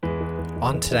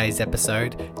On today's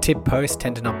episode, tib post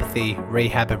tendinopathy,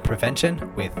 rehab and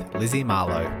prevention with Lizzie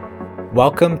Marlow.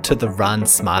 Welcome to the Run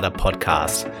Smarter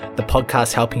podcast, the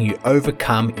podcast helping you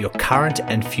overcome your current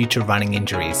and future running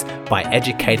injuries by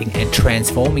educating and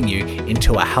transforming you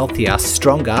into a healthier,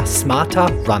 stronger, smarter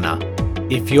runner.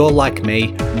 If you're like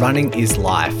me, running is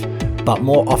life, but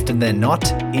more often than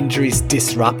not, injuries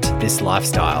disrupt this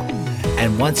lifestyle.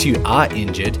 And once you are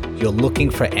injured, you're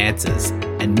looking for answers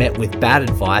and met with bad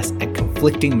advice and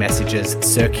conflicting messages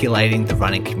circulating the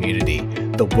running community.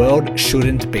 The world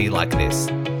shouldn't be like this.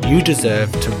 You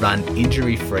deserve to run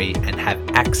injury-free and have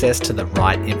access to the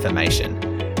right information.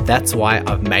 That's why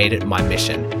I've made it my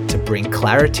mission to bring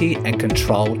clarity and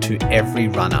control to every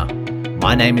runner.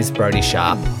 My name is Brodie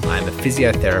Sharp. I'm a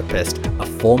physiotherapist, a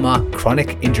former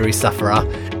chronic injury sufferer,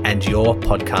 and your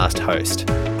podcast host.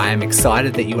 I am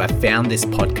excited that you have found this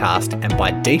podcast and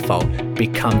by default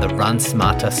become the Run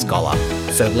Smarter Scholar.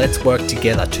 So let's work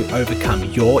together to overcome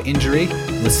your injury,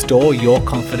 restore your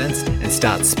confidence, and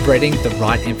start spreading the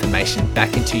right information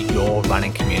back into your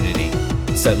running community.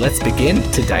 So let's begin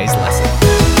today's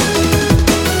lesson.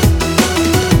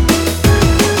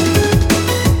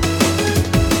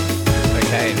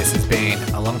 This has been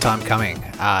a long time coming.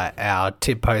 Our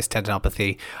tib post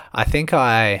tendinopathy. I think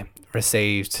I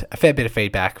received a fair bit of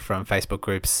feedback from Facebook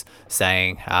groups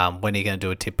saying, when are you going to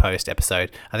do a tib post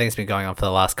episode? I think it's been going on for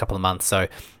the last couple of months. So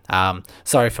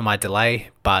sorry for my delay,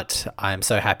 but I'm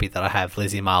so happy that I have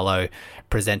Lizzie Marlow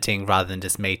presenting rather than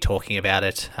just me talking about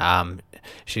it.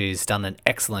 She's done an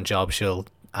excellent job. She'll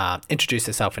introduce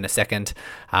herself in a second.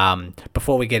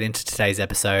 Before we get into today's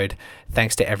episode,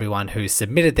 thanks to everyone who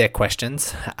submitted their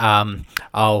questions.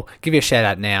 I'll give you a shout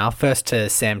out now. First to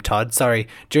Sam Todd. Sorry,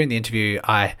 during the interview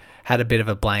I had a bit of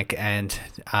a blank and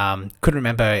couldn't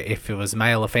remember if it was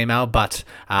male or female, but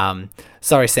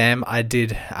sorry Sam, I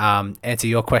did answer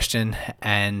your question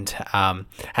and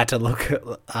had to look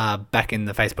back in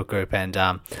the Facebook group, and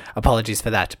apologies for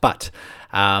that. But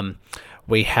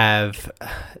we have,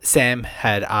 Sam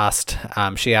had asked,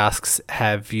 she asks,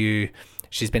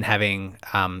 she's been having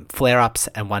flare-ups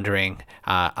and wondering,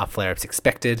 are flare-ups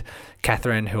expected?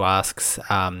 Catherine, who asks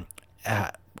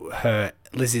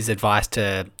Lizzie's advice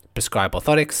to prescribe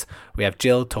orthotics. We have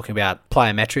Jill talking about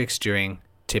plyometrics during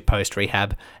tib post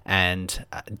rehab, and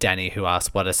Danny, who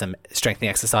asks, what are some strengthening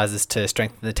exercises to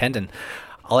strengthen the tendon?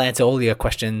 I'll answer all your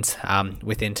questions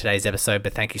within today's episode,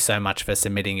 but thank you so much for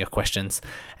submitting your questions.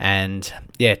 And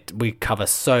yeah, we cover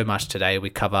so much today. We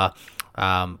cover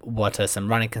what are some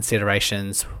running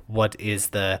considerations, what is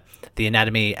the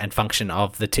anatomy and function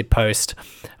of the tib post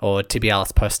or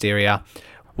tibialis posterior,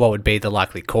 what would be the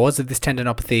likely cause of this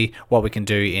tendinopathy, what we can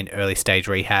do in early stage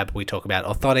rehab. We talk about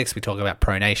orthotics, we talk about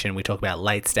pronation, we talk about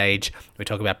late stage, we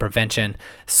talk about prevention.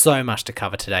 So much to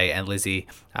cover today, and Lizzie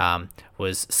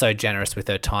was so generous with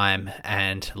her time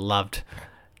and loved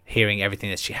hearing everything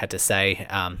that she had to say.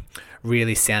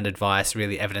 Really sound advice,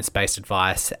 really evidence-based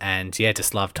advice, and yeah,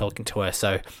 just loved talking to her.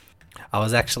 So I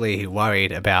was actually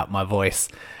worried about my voice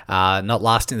not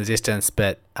lasting the distance,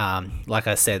 but like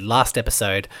I said, last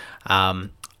episode,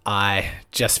 I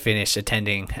just finished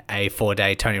attending a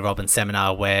 4-day Tony Robbins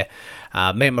seminar where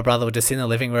me and my brother were just in the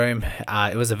living room.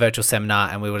 It was a virtual seminar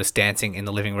and we were just dancing in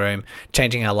the living room,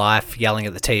 changing our life, yelling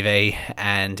at the TV,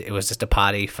 and it was just a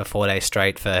party for 4 days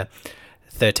straight for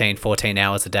 13, 14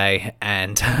 hours a day.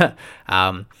 And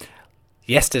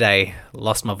yesterday,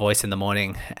 lost my voice in the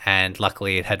morning, and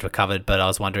luckily it had recovered, but I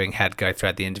was wondering how to go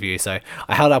throughout the interview. So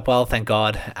I held up well, thank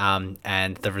God,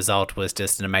 and the result was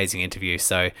just an amazing interview.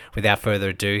 So without further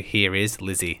ado, here is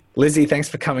Lizzie. Lizzie, thanks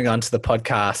for coming on to the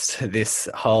podcast. This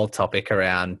whole topic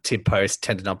around tib post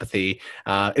tendinopathy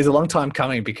is a long time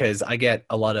coming because I get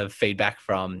a lot of feedback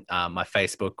from my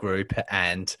Facebook group,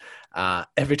 and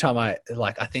every time I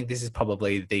think this is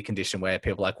probably the condition where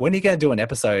people are like, when are you going to do an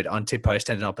episode on tib post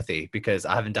tendinopathy? Because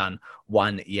I haven't done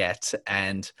one yet.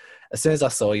 And as soon as I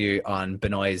saw you on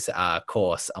Benoit's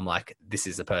course, I'm like, this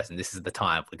is the person, this is the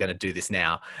time, we're going to do this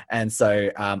now. And so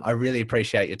I really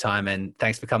appreciate your time, and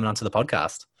thanks for coming onto the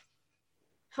podcast.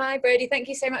 Hi, Brodie. Thank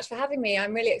you so much for having me.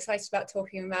 I'm really excited about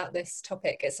talking about this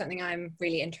topic. It's something I'm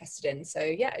really interested in. So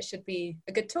yeah, it should be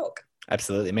a good talk.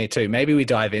 Absolutely. Me too. Maybe we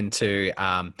dive into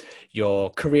your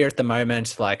career at the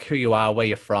moment, like who you are, where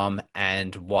you're from,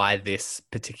 and why this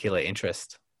particular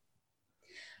interest.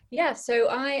 Yeah, so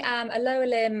I am a lower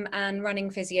limb and running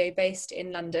physio based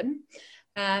in London.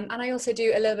 And I also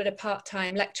do a little bit of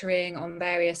part-time lecturing on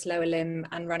various lower limb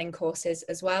and running courses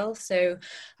as well. So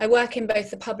I work in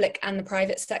both the public and the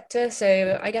private sector.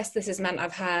 So I guess this has meant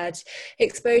I've had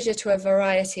exposure to a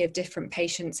variety of different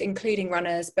patients, including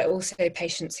runners, but also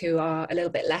patients who are a little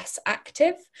bit less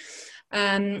active.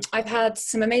 I've had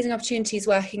some amazing opportunities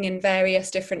working in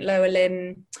various different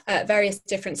various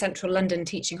different central London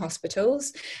teaching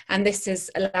hospitals. And this has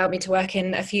allowed me to work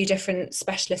in a few different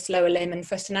specialist lower limb and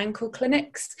foot and ankle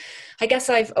clinics. I guess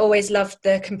I've always loved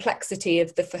the complexity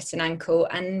of the foot and ankle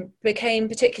and became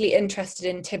particularly interested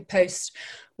in TIB post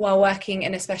while working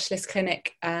in a specialist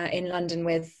clinic in London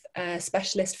with a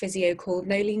specialist physio called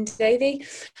Nolene Davey,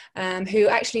 who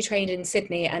actually trained in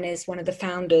Sydney and is one of the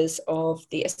founders of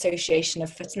the Association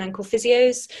of Foot and Ankle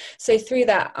Physios. So through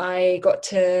that, I got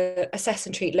to assess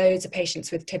and treat loads of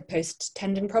patients with tib post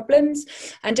tendon problems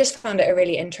and just found it a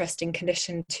really interesting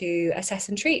condition to assess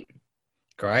and treat.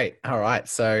 Great. All right.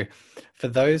 So for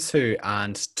those who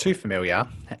aren't too familiar,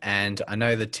 and I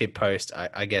know the tib post,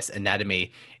 I guess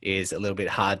anatomy is a little bit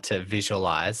hard to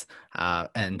visualize.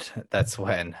 And that's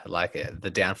when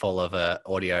the downfall of a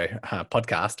audio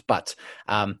podcast. But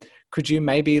could you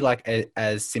maybe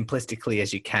as simplistically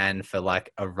as you can for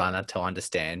like a runner to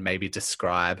understand, maybe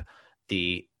describe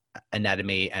the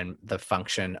anatomy and the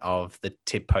function of the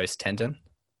tib post tendon?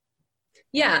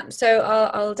 Yeah, so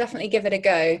I'll definitely give it a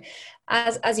go.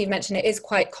 As you mentioned, it is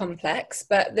quite complex,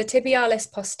 but the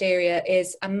tibialis posterior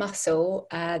is a muscle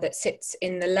that sits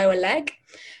in the lower leg.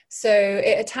 So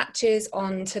it attaches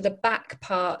onto the back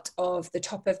part of the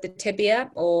top of the tibia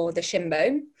or the shin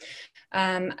bone.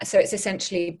 So it's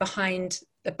essentially behind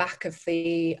the back of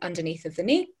the underneath of the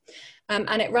knee.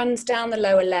 And it runs down the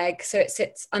lower leg, so it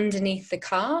sits underneath the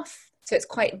calf. So it's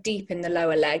quite deep in the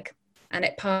lower leg. And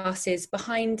it passes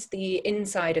behind the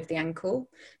inside of the ankle,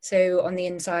 so on the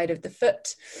inside of the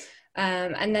foot.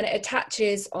 And then it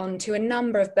attaches onto a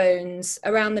number of bones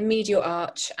around the medial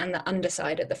arch and the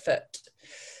underside of the foot.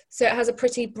 So it has a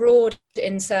pretty broad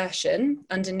insertion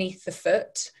underneath the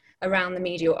foot around the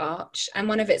medial arch. And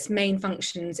one of its main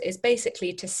functions is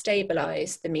basically to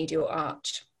stabilize the medial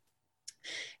arch.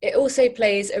 It also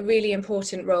plays a really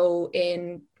important role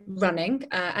in running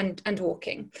and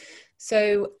walking.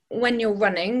 So when you're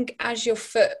running, as your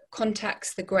foot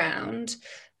contacts the ground,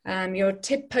 your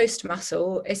tib post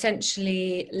muscle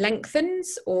essentially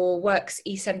lengthens or works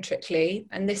eccentrically,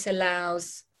 and this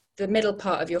allows the middle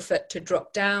part of your foot to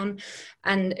drop down,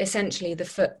 and essentially the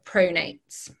foot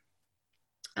pronates.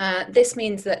 This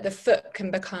means that the foot can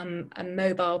become a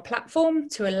mobile platform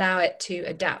to allow it to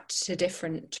adapt to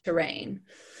different terrain.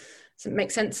 Does it make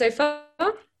sense so far?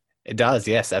 It does,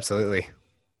 yes, absolutely.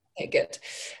 Okay, good.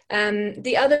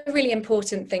 The other really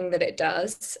important thing that it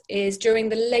does is during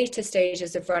the later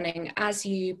stages of running, as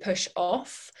you push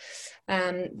off,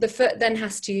 the foot then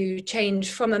has to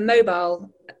change from a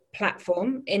mobile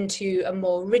platform into a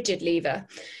more rigid lever.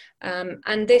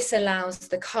 And this allows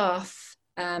the calf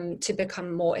to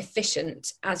become more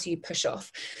efficient as you push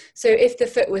off. So if the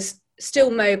foot was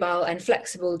still mobile and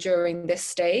flexible during this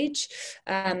stage,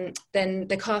 then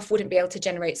the calf wouldn't be able to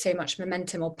generate so much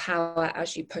momentum or power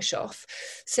as you push off.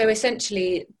 So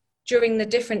essentially, during the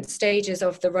different stages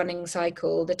of the running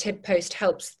cycle, the tib post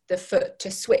helps the foot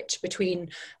to switch between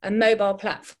a mobile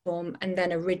platform and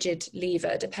then a rigid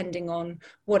lever, depending on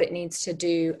what it needs to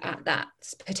do at that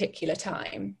particular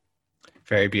time.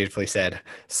 Very beautifully said.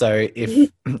 So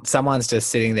if someone's just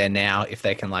sitting there now, if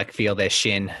they can like feel their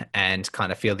shin and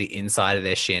kind of feel the inside of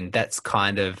their shin, that's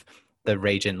kind of the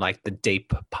region, like the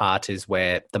deep part is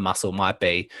where the muscle might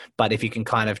be. But if you can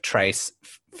kind of trace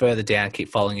further down, keep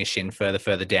following your shin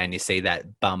further down, you see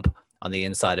that bump on the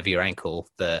inside of your ankle.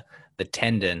 The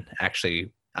tendon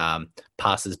actually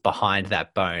passes behind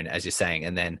that bone, as you're saying,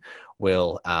 and then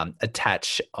will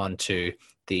attach onto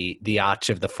the arch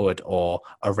of the foot or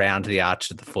around the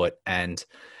arch of the foot, and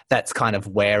that's kind of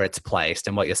where it's placed.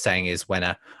 And what you're saying is when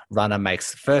a runner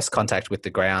makes first contact with the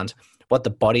ground, what the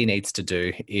body needs to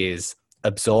do is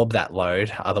absorb that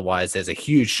load. Otherwise, there's a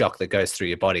huge shock that goes through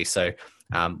your body. So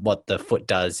what the foot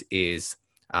does is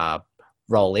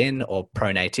roll in or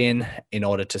pronate in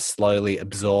order to slowly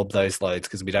absorb those loads,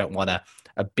 because we don't want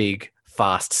a big,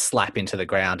 fast slap into the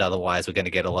ground. Otherwise, we're going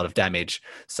to get a lot of damage.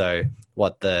 So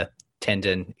what the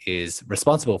tendon is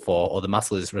responsible for, or the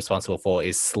muscle is responsible for,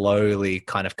 is slowly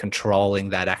kind of controlling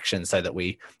that action so that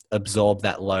we absorb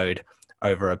that load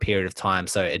over a period of time,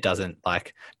 so it doesn't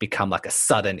like become like a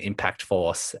sudden impact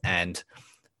force. And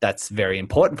that's very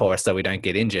important for us so we don't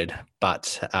get injured.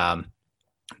 But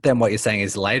then what you're saying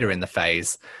is later in the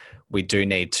phase, we do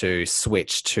need to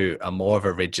switch to a more of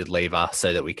a rigid lever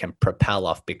so that we can propel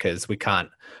off, because we can't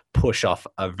push off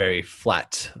a very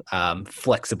flat,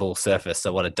 flexible surface.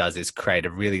 So what it does is create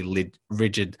a really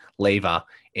rigid lever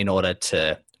in order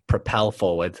to propel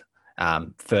forward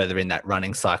further in that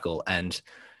running cycle. And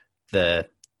the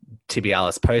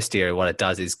tibialis posterior, what it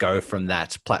does is go from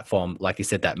that platform, like you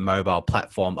said, that mobile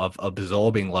platform of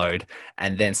absorbing load,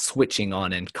 and then switching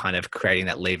on and kind of creating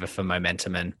that lever for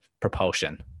momentum and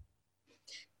propulsion.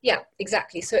 Yeah,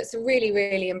 exactly. So it's a really,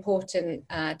 really important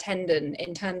tendon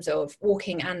in terms of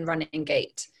walking and running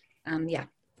gait. Yeah.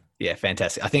 Yeah,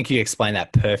 fantastic. I think you explained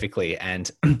that perfectly. And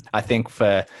I think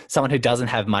for someone who doesn't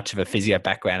have much of a physio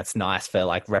background, it's nice for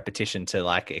like repetition to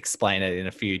like explain it in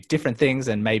a few different things,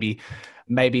 and maybe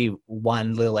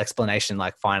one little explanation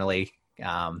like finally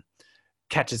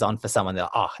catches on for someone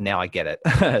that, oh, now I get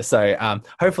it. So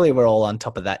hopefully we're all on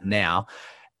top of that now.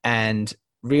 And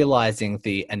realizing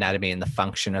the anatomy and the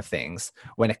function of things,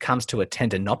 when it comes to a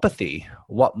tendinopathy,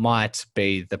 what might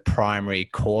be the primary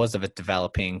cause of it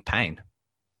developing pain?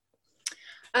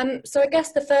 So I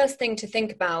guess the first thing to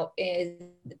think about is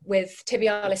with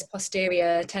tibialis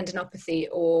posterior tendinopathy,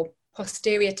 or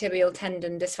posterior tibial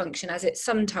tendon dysfunction as it's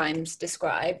sometimes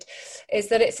described, is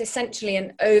that it's essentially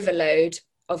an overload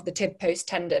of the tib post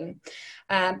tendon.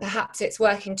 Perhaps it's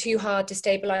working too hard to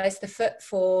stabilize the foot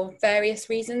for various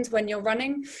reasons when you're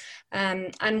running.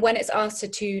 And when it's asked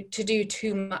to do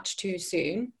too much too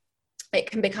soon, it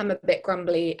can become a bit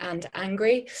grumbly and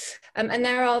angry. And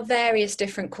there are various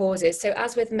different causes. So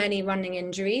as with many running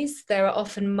injuries, there are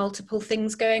often multiple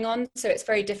things going on. So it's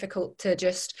very difficult to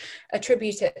just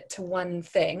attribute it to one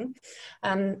thing.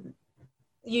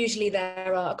 Usually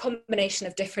there are a combination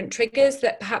of different triggers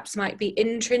that perhaps might be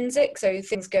intrinsic, so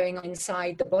things going on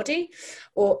inside the body,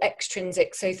 or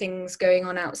extrinsic, so things going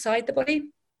on outside the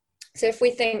body. So if we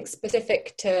think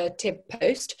specific to tib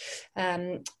post,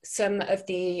 some of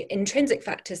the intrinsic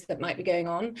factors that might be going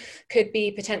on could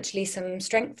be potentially some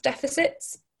strength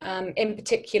deficits, in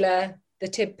particular the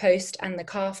tib post and the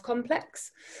calf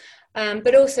complex.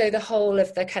 But also the whole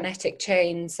of the kinetic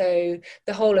chain, so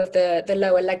the whole of the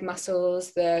lower leg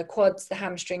muscles, the quads, the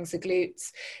hamstrings, the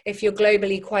glutes. If you're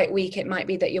globally quite weak, it might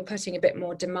be that you're putting a bit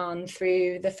more demand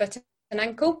through the foot and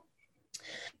ankle.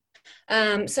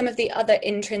 Some of the other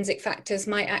intrinsic factors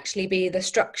might actually be the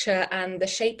structure and the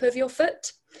shape of your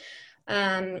foot.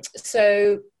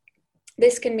 So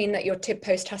this can mean that your tib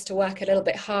post has to work a little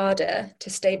bit harder to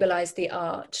stabilize the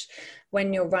arch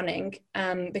when you're running,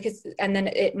 and then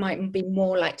it might be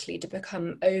more likely to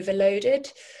become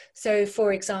overloaded. So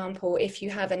for example, if you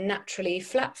have a naturally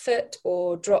flat foot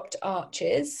or dropped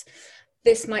arches,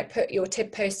 this might put your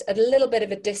tib post at a little bit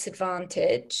of a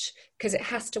disadvantage because it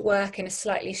has to work in a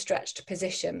slightly stretched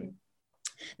position.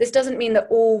 This doesn't mean that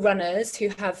all runners who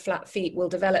have flat feet will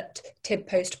develop tib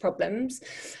post problems.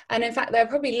 And in fact, there are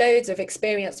probably loads of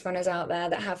experienced runners out there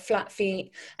that have flat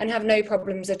feet and have no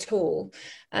problems at all.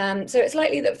 So it's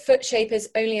likely that foot shape is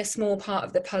only a small part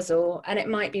of the puzzle, and it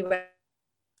might be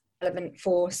relevant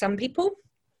for some people.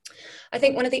 I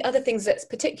think one of the other things that's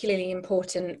particularly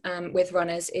important with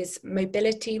runners is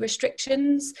mobility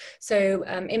restrictions. So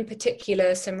in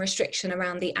particular, some restriction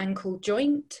around the ankle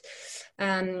joint.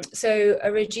 So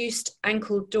a reduced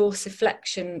ankle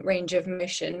dorsiflexion range of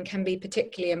motion can be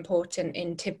particularly important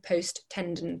in tib post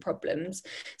tendon problems.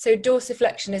 So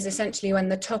dorsiflexion is essentially when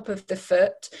the top of the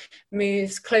foot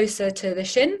moves closer to the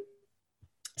shin.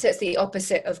 So it's the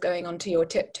opposite of going onto your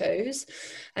tiptoes.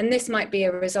 And this might be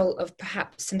a result of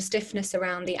perhaps some stiffness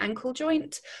around the ankle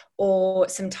joint or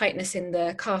some tightness in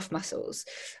the calf muscles.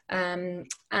 And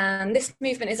this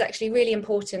movement is actually really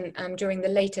important during the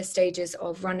later stages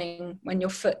of running when your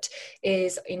foot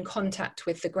is in contact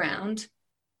with the ground.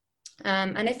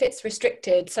 And if it's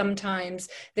restricted, sometimes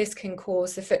this can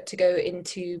cause the foot to go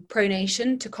into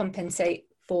pronation to compensate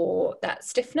for that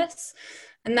stiffness.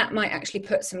 And that might actually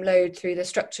put some load through the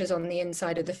structures on the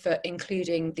inside of the foot,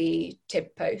 including the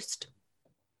tib post.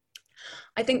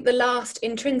 I think the last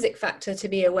intrinsic factor to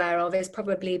be aware of is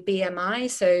probably BMI,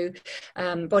 so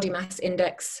body mass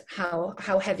index, how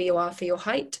heavy you are for your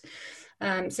height.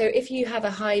 So if you have a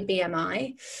high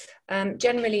BMI,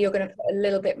 generally you're going to put a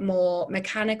little bit more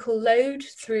mechanical load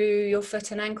through your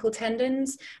foot and ankle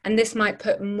tendons, and this might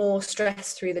put more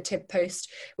stress through the tib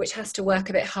post, which has to work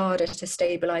a bit harder to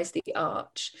stabilize the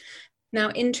arch.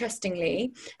 Now,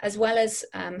 interestingly, as well as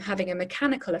having a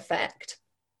mechanical effect,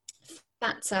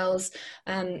 fat cells,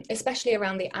 especially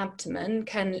around the abdomen,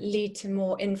 can lead to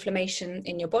more inflammation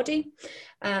in your body.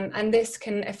 And this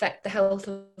can affect the health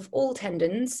of all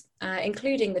tendons,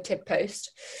 including the tib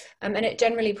post. And it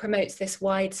generally promotes this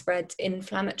widespread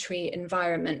inflammatory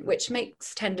environment, which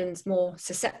makes tendons more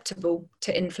susceptible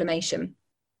to inflammation.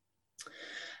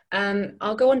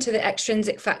 I'll go on to the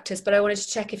extrinsic factors, but I wanted to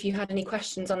check if you had any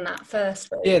questions on that first.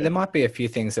 Yeah, there might be a few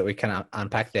things that we can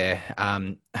unpack there.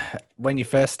 When you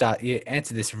first start, you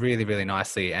answered this really, really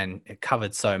nicely, and it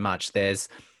covered so much. There's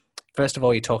First of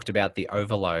all, you talked about the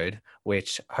overload,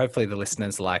 which hopefully the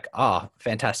listeners are like, oh,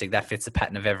 fantastic. That fits the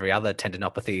pattern of every other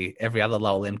tendinopathy, every other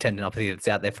lower limb tendinopathy that's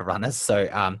out there for runners.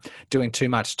 So doing too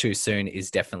much too soon is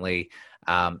definitely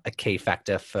a key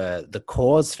factor for the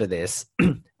cause for this.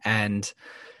 And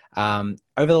over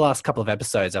the last couple of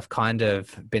episodes, I've kind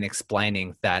of been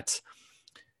explaining that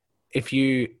if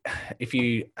you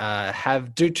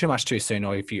have do too much too soon,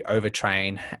 or if you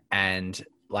overtrain, and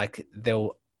like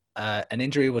they'll an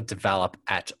injury will develop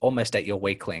almost at your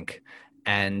weak link.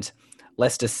 And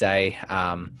let's just say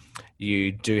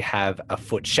you do have a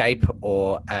foot shape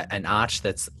or an arch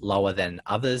that's lower than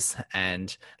others,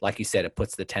 and like you said, it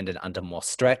puts the tendon under more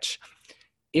stretch.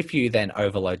 If you then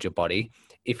overload your body,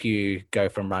 if you go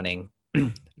from running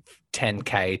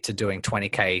 10K to doing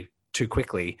 20K too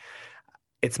quickly,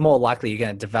 it's more likely you're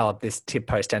going to develop this tib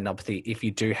post tendinopathy if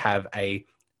you do have a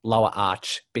lower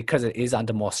arch, because it is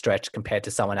under more stretch compared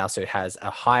to someone else who has a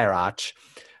higher arch.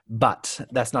 But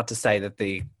that's not to say that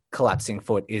the collapsing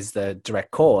foot is the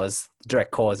direct cause. The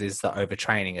direct cause is the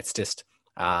overtraining. It's just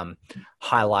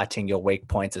highlighting your weak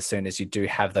points as soon as you do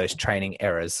have those training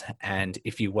errors. And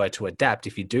if you were to adapt,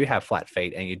 if you do have flat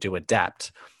feet and you do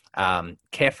adapt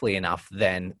carefully enough,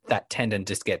 then that tendon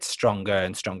just gets stronger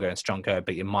and stronger and stronger,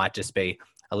 but you might just be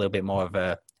a little bit more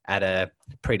of at a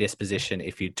predisposition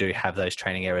if you do have those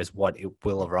training errors, what it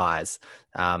will arise.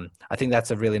 I think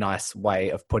that's a really nice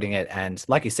way of putting it. And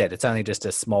like you said, it's only just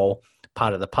a small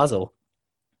part of the puzzle,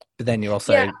 but then you're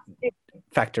also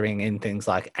factoring in things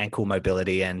like ankle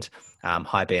mobility and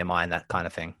high BMI and that kind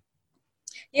of thing.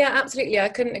 Yeah, absolutely. I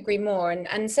couldn't agree more.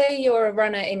 And say you're a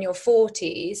runner in your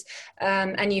 40s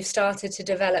and you've started to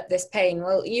develop this pain.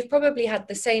 Well, you've probably had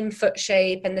the same foot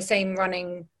shape and the same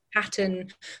running pattern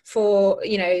for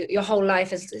your whole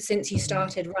life since you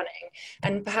started running,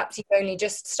 and perhaps you've only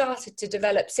just started to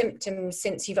develop symptoms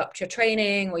since you've upped your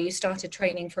training or you started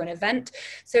training for an event.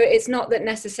 So it's not that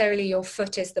necessarily your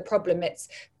foot is the problem, it's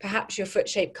perhaps your foot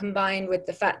shape combined with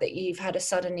the fact that you've had a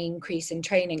sudden increase in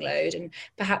training load, and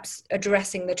perhaps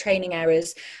addressing the training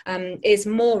errors is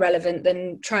more relevant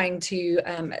than trying to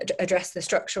address the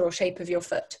structure or shape of your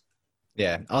foot.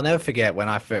 Yeah, I'll never forget when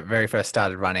I very first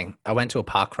started running. I went to a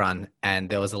park run and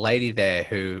there was a lady there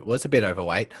who was a bit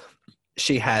overweight.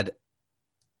 She had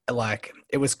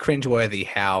it was cringeworthy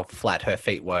how flat her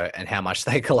feet were and how much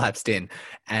they collapsed in.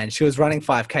 And she was running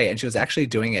 5K and she was actually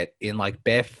doing it in like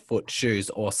barefoot shoes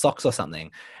or socks or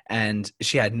something. And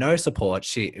she had no support.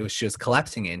 She was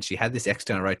collapsing in. She had this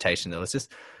external rotation. It was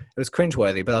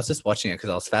cringeworthy, but I was just watching it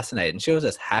because I was fascinated. And she was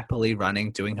just happily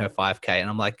running, doing her 5K. And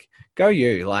I'm like, go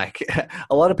you. Like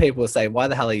a lot of people will say, why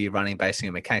the hell are you running based on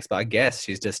your mechanics? But I guess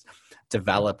she's just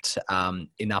developed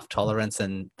enough tolerance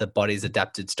and the body's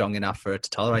adapted strong enough for it to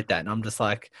tolerate that. And I'm just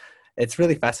like, it's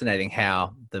really fascinating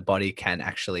how the body can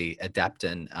actually adapt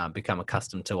and become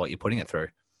accustomed to what you're putting it through.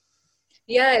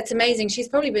 Yeah, it's amazing. She's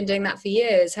probably been doing that for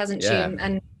years, hasn't she?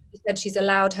 And she said she's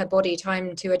allowed her body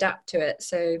time to adapt to it.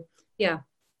 So yeah.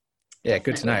 Yeah, definitely.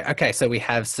 Good to know. Okay, so we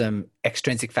have some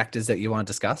extrinsic factors that you want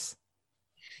to discuss.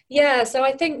 Yeah, so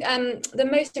I think the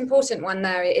most important one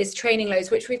there is training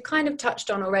loads, which we've kind of touched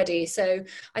on already. So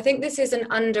I think this is an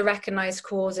under-recognised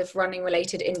cause of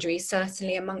running-related injuries,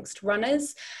 certainly amongst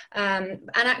runners. And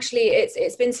actually,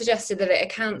 it's been suggested that it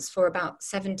accounts for about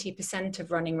 70%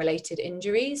 of running-related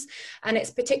injuries. And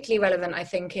it's particularly relevant, I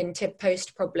think, in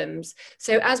tib-post problems.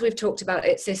 So as we've talked about,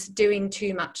 it's this doing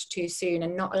too much too soon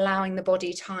and not allowing the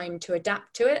body time to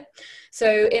adapt to it.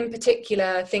 So in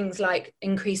particular, things like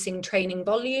increasing training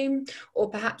volume, or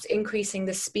perhaps increasing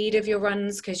the speed of your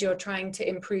runs because you're trying to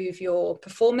improve your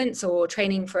performance or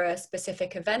training for a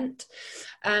specific event.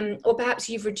 Or perhaps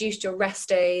you've reduced your rest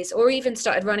days, or even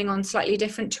started running on slightly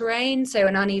different terrain. So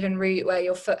an uneven route where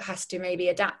your foot has to maybe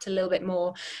adapt a little bit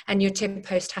more and your tib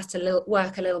post has to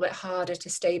work a little bit harder to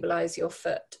stabilize your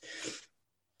foot.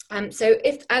 So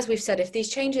if, as we've said, if these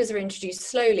changes are introduced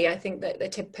slowly, I think that the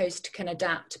tib post can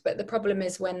adapt. But the problem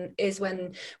is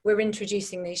when we're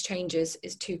introducing these changes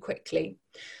is too quickly.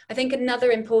 I think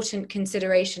another important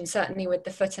consideration, certainly with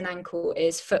the foot and ankle,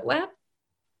 is footwear.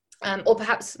 Or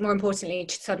perhaps more importantly,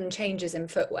 sudden changes in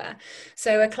footwear.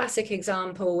 So a classic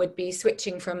example would be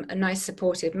switching from a nice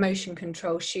supportive motion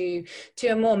control shoe to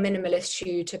a more minimalist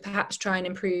shoe to perhaps try and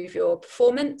improve your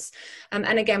performance. And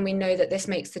again, we know that this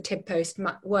makes the tib post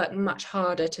work much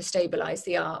harder to stabilize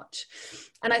the arch.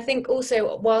 And I think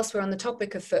also, whilst we're on the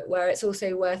topic of footwear, it's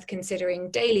also worth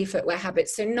considering daily footwear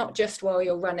habits. So not just while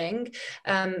you're running,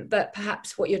 but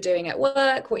perhaps what you're doing at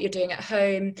work, what you're doing at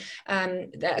home.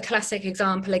 A classic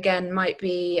example, again, might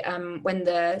be when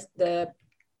the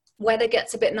weather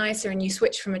gets a bit nicer and you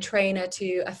switch from a trainer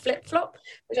to a flip-flop,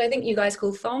 which I think you guys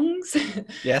call thongs.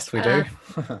 Yes, we do.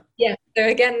 Yeah, so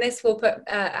again, this will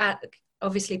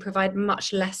obviously provide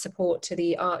much less support to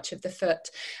the arch of the foot,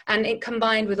 and it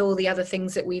combined with all the other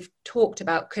things that we've talked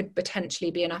about could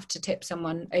potentially be enough to tip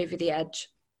someone over the edge.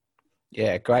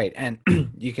 Yeah, great. And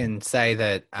you can say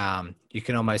that you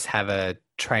can almost have a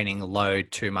training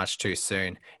load too much too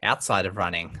soon outside of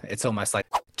running. It's almost like,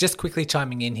 just quickly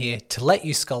chiming in here to let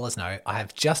you scholars know, I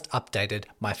have just updated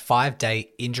my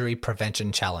 5-day injury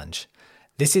prevention challenge.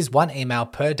 This is 1 email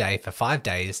per day for 5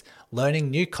 days, learning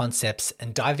new concepts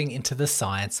and diving into the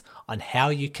science on how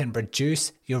you can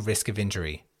reduce your risk of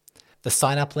injury. The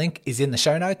sign up link is in the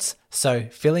show notes, so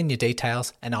fill in your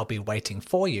details and I'll be waiting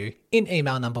for you in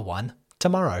email number 1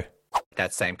 tomorrow.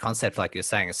 That same concept, like you're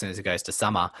saying, as soon as it goes to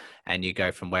summer and you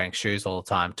go from wearing shoes all the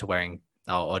time to wearing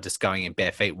or just going in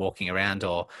bare feet, walking around,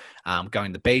 or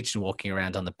going to the beach and walking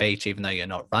around on the beach, even though you're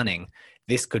not running,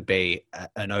 this could be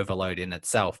an overload in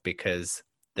itself, because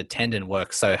the tendon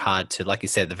works so hard to, like you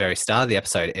said at the very start of the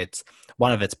episode, it's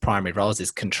one of its primary roles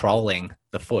is controlling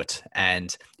the foot.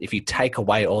 And if you take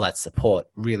away all that support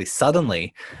really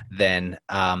suddenly, then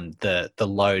the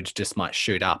load just might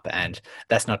shoot up. And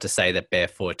that's not to say that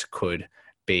barefoot could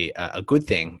be a good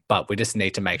thing, but we just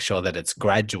need to make sure that it's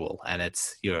gradual and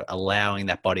you're allowing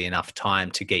that body enough time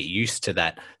to get used to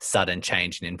that sudden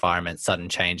change in environment, sudden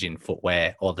change in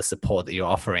footwear, or the support that you're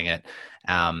offering it.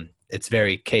 It's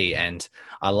very key. And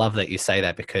I love that you say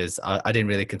that, because I didn't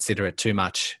really consider it too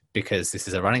much because this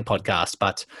is a running podcast,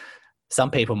 but some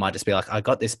people might just be like, I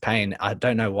got this pain. I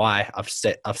don't know why. I've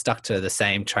stuck to the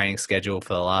same training schedule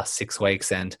for the last 6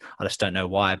 weeks and I just don't know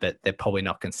why, but they're probably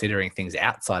not considering things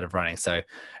outside of running. So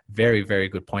very, very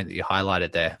good point that you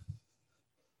highlighted there.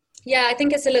 Yeah, I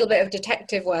think it's a little bit of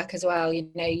detective work as well. You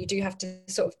know, you do have to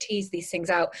sort of tease these things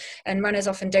out, and runners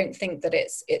often don't think that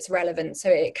it's relevant. So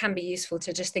it can be useful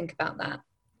to just think about that.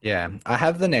 Yeah, I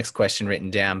have the next question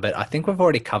written down, but I think we've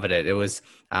already covered it. It was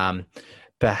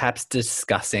perhaps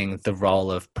discussing the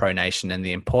role of pronation and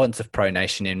the importance of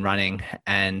pronation in running.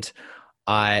 And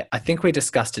I think we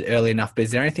discussed it early enough, but is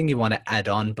there anything you want to add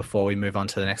on before we move on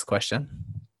to the next question?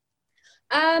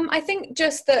 I think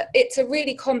just that it's a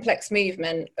really complex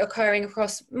movement occurring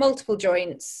across multiple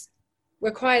joints,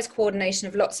 requires coordination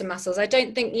of lots of muscles. I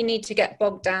don't think you need to get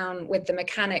bogged down with the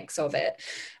mechanics of it.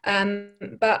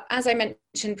 But as I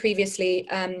mentioned previously,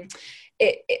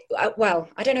 well,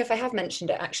 I don't know if I have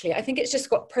mentioned it actually. I think it's just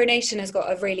pronation has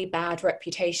got a really bad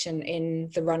reputation in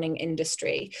the running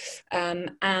industry.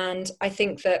 And I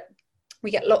think that we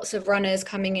get lots of runners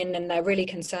coming in and they're really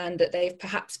concerned that they've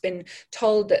perhaps been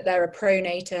told that they're a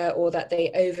pronator or that they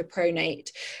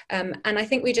overpronate. And I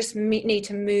think we just need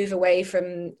to move away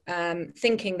from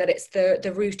thinking that it's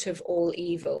the root of all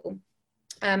evil.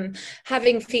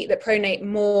 Having feet that pronate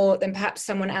more than perhaps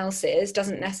someone else's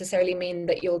doesn't necessarily mean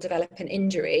that you'll develop an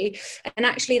injury. And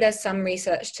actually there's some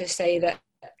research to say that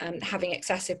having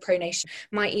excessive pronation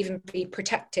might even be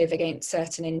protective against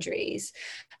certain injuries.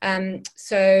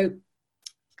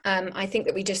 I think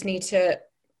that we just need to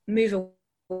move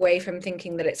away from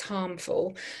thinking that it's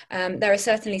harmful. There are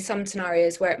certainly some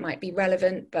scenarios where it might be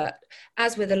relevant, but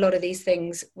as with a lot of these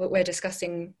things what we're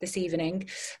discussing this evening,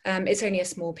 it's only a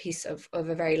small piece of a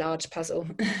very large puzzle.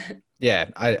 Yeah,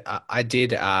 I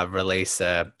did release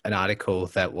an article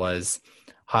that was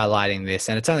highlighting this,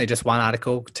 and it's only just one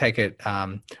article, take it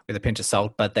with a pinch of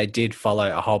salt, but they did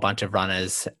follow a whole bunch of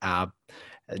runners,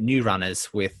 new runners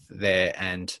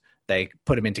and they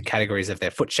put them into categories of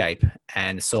their foot shape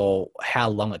and saw how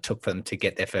long it took for them to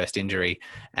get their first injury.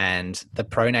 And the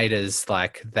pronators,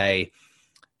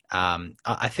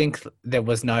 I think there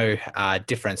was no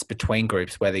difference between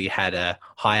groups, whether you had a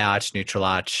high arch, neutral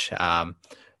arch,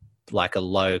 like a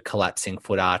low collapsing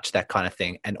foot arch, that kind of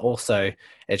thing. And also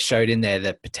it showed in there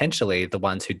that potentially the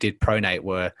ones who did pronate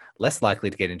were less likely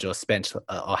to get injured,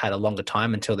 or had a longer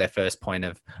time until their first point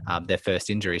of their first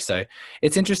injury. So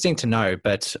it's interesting to know,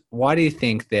 but why do you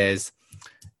think there's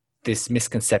this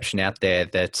misconception out there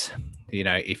that, you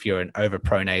know, if you're an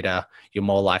overpronator, you're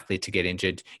more likely to get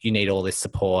injured, you need all this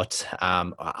support,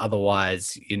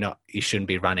 otherwise you shouldn't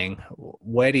be running?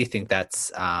 Where do you think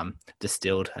that's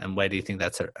distilled, and where do you think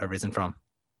that's arisen from?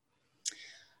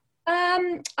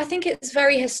 I think it's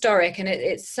very historic, and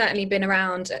it's certainly been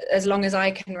around as long as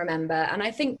I can remember. And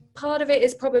I think part of it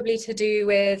is probably to do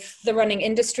with the running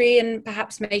industry and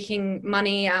perhaps making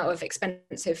money out of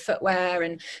expensive footwear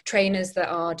and trainers that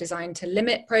are designed to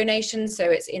limit pronation. So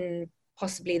it's in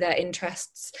possibly their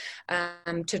interests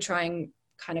to try and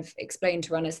kind of explain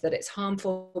to runners that it's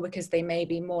harmful because they may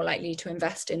be more likely to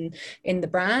invest in the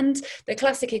brand. The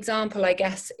classic example, I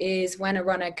guess, is when a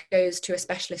runner goes to a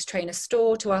specialist trainer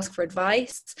store to ask for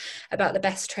advice about the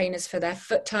best trainers for their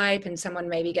foot type, and someone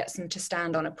maybe gets them to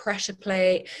stand on a pressure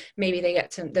plate, maybe they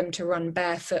get them to run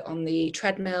barefoot on the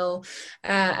treadmill,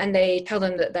 and they tell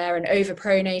them that they're an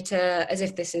overpronator, as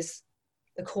if this is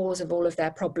the cause of all of their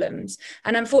problems.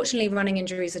 And unfortunately, running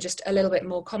injuries are just a little bit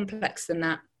more complex than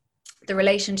that. The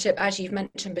relationship, as you've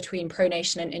mentioned, between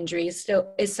pronation and injury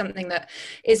still is something that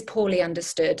is poorly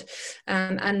understood.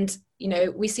 And, you know,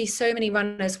 we see so many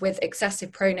runners with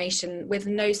excessive pronation with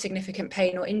no significant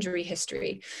pain or injury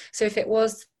history. So if it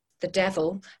was the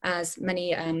devil, as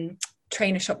many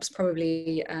trainer shops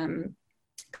probably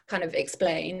kind of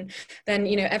explain, then,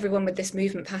 you know, everyone with this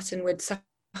movement pattern would suffer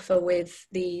with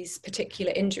these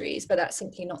particular injuries, but that's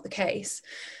simply not the case.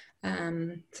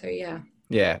 So, yeah.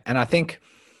 Yeah. And I think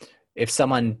if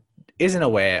someone isn't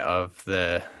aware of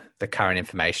the current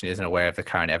information, isn't aware of the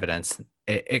current evidence,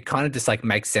 it kind of just like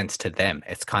makes sense to them.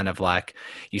 It's kind of like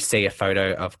you see a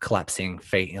photo of collapsing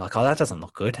feet and you're like, oh, that doesn't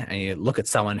look good. And you look at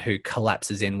someone who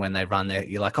collapses in when they run there,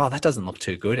 you're like, oh, that doesn't look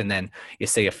too good. And then you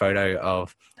see a photo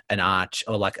of an arch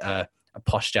or like a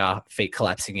posture, feet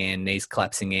collapsing in, knees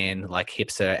collapsing in, like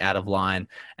hips are out of line.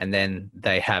 And then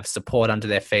they have support under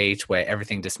their feet where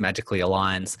everything just magically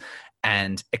aligns.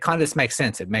 And it kind of just makes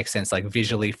sense. It makes sense like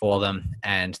visually for them.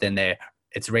 And then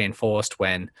it's reinforced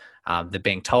when they're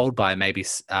being told by maybe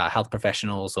health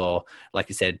professionals or, like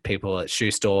you said, people at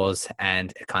shoe stores,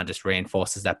 and it kind of just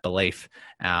reinforces that belief.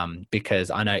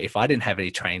 Because I know if I didn't have any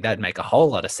training, that'd make a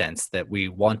whole lot of sense, that we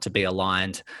want to be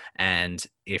aligned. And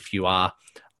if you are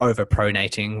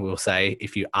overpronating, we'll say,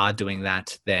 if you are doing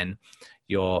that, then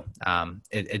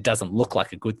it doesn't look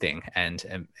like a good thing.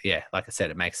 And yeah, like I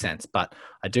said, it makes sense. But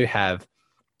I do have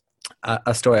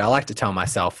a story I like to tell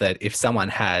myself, that if someone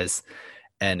has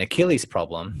an Achilles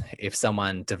problem, if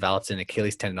someone develops an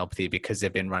Achilles tendinopathy because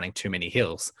they've been running too many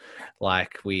hills,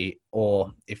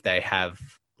 or if they have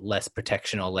less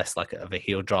protection or less like of a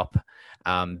heel drop,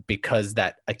 because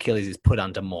that Achilles is put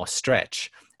under more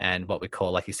stretch and what we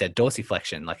call, like you said,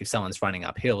 dorsiflexion. Like if someone's running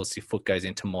up hills, your foot goes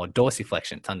into more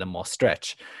dorsiflexion, it's under more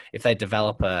stretch. If they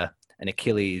develop an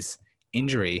Achilles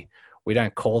injury, we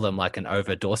don't call them like an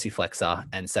over dorsiflexor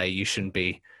and say you shouldn't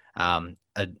be overly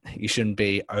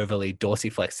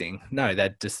dorsiflexing. No,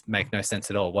 that just make no sense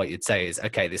at all. What you'd say is,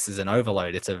 okay, this is an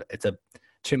overload. It's a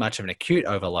too much of an acute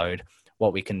overload.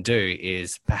 What we can do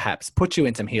is perhaps put you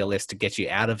in some heel lifts to get you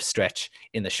out of stretch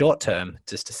in the short term,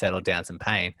 just to settle down some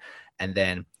pain. And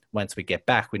then once we get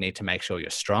back, we need to make sure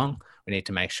you're strong. We need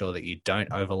to make sure that you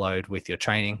don't overload with your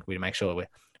training. We make sure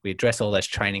we address all those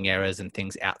training errors and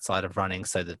things outside of running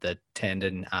so that the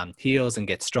tendon heals and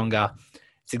gets stronger.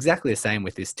 It's exactly the same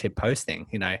with this tib post thing.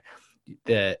 You know,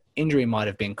 the injury might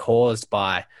have been caused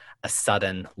by a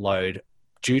sudden load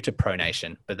due to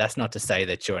pronation, but that's not to say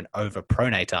that you're an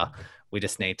overpronator. We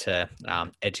just need to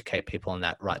educate people on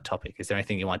that right topic. Is there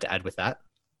anything you want to add with that?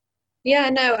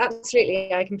 Yeah, no,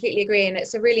 absolutely. I completely agree. And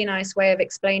it's a really nice way of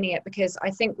explaining it, because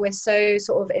I think we're so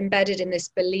sort of embedded in this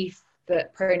belief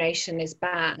that pronation is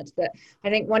bad, that I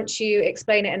think once you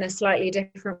explain it in a slightly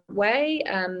different way,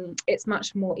 it's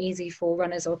much more easy for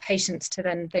runners or patients to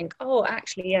then think, oh,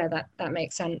 actually, yeah, that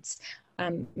makes sense.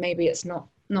 Maybe it's not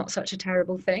such a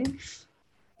terrible thing.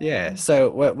 Yeah,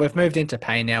 so we've moved into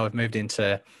pain now. We've moved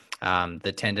into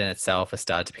the tendon itself has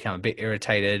started to become a bit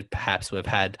irritated. Perhaps we've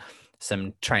had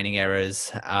some training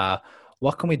errors.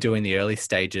 What can we do in the early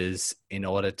stages in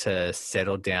order to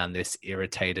settle down this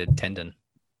irritated tendon?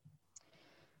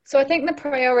 So I think the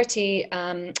priority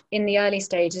in the early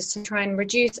stage is to try and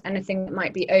reduce anything that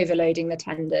might be overloading the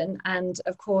tendon, and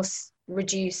of course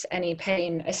reduce any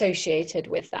pain associated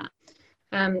with that.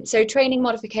 So training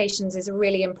modifications is a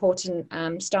really important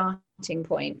starting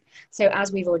point. So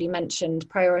as we've already mentioned,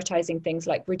 prioritizing things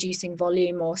like reducing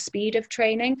volume or speed of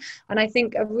training. And I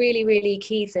think a really, really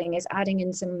key thing is adding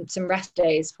in some rest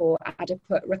days for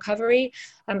adequate recovery.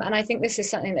 And I think this is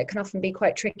something that can often be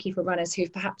quite tricky for runners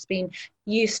who've perhaps been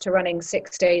used to running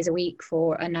 6 days a week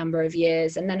for a number of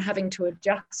years, and then having to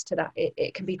adjust to that,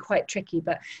 it can be quite tricky.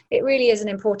 But it really is an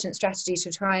important strategy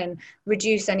to try and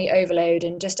reduce any overload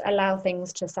and just allow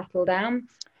things to settle down.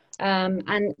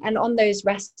 And on those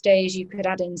rest days, you could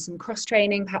add in some cross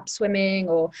training, perhaps swimming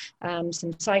or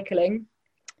some cycling.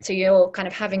 So you're kind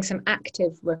of having some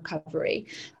active recovery.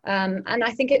 And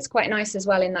I think it's quite nice as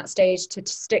well in that stage to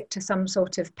stick to some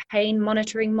sort of pain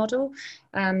monitoring model.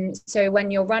 So when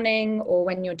you're running or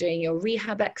when you're doing your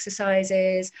rehab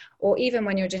exercises, or even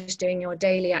when you're just doing your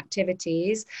daily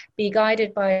activities, be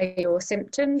guided by your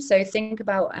symptoms. So think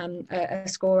about a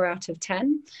score out of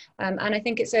 10. And I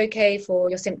think it's okay for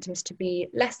your symptoms to be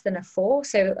less than a 4,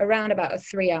 so around about a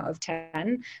 3 out of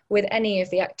 10 with any of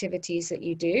the activities that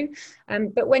you do.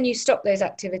 But when you stop those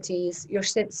activities, your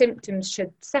symptoms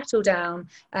should settle down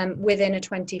within a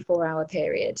 24-hour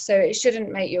period. So it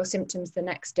shouldn't make your symptoms the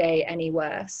next day any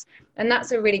worse. And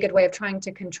that's a really good way of trying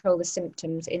to control the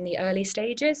symptoms in the early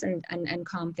stages and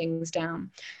calm things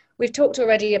down. We've talked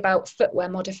already about footwear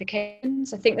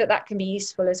modifications. I think that can be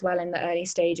useful as well in the early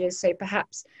stages. So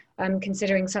perhaps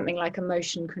considering something like a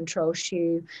motion control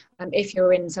shoe if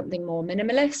you're in something more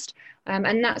minimalist.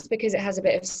 And that's because it has a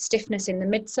bit of stiffness in the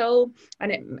midsole,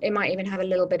 and it might even have a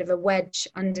little bit of a wedge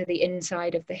under the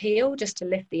inside of the heel, just to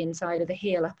lift the inside of the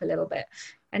heel up a little bit.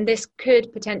 And this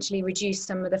could potentially reduce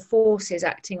some of the forces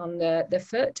acting on the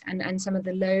foot and some of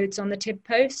the loads on the tib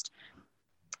post.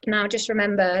 Now, just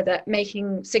remember that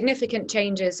making significant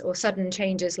changes or sudden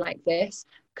changes like this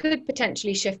could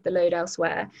potentially shift the load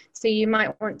elsewhere. So you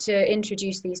might want to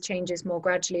introduce these changes more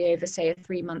gradually over, say, a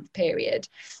 3-month period.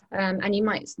 And you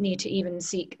might need to even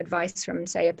seek advice from,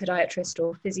 say, a podiatrist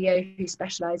or physio who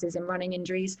specializes in running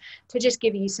injuries to just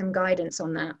give you some guidance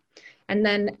on that. And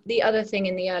then the other thing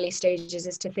in the early stages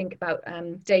is to think about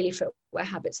daily footwear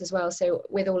habits as well. So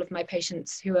with all of my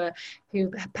patients who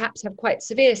perhaps have quite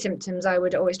severe symptoms, I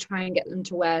would always try and get them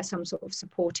to wear some sort of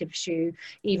supportive shoe,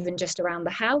 even just around the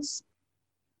house.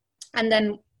 And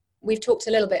then we've talked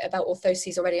a little bit about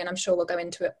orthoses already, and I'm sure we'll go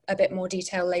into a bit more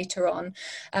detail later on.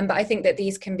 But I think that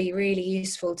these can be really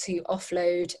useful to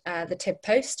offload the tib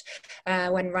post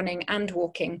when running and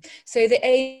walking. So the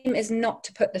aim is not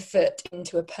to put the foot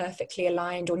into a perfectly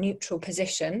aligned or neutral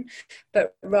position,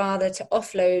 but rather to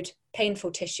offload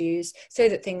painful tissues so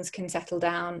that things can settle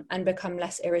down and become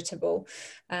less irritable.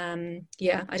 I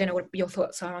don't know what your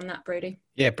thoughts are on that, Brodie.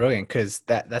 Yeah, brilliant, because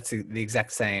that's the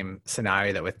exact same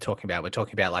scenario that we're talking about. We're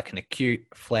talking about like an acute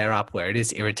flare-up where it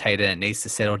is irritated and it needs to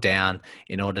settle down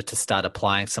in order to start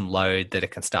applying some load that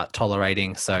it can start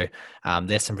tolerating. So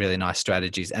there's some really nice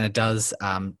strategies, and it does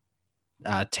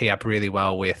tee up really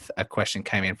well with a question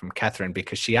came in from Catherine,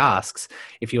 because she asks,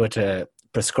 if you were to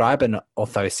prescribe an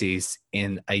orthoses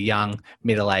in a young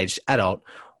middle-aged adult,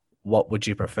 what would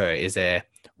you prefer? Is there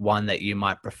one that you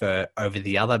might prefer over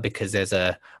the other? Because there's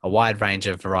a wide range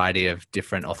of variety of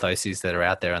different orthoses that are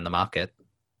out there on the market.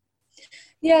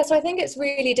 Yeah, so I think it's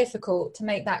really difficult to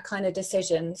make that kind of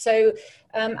decision. So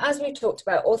as we've talked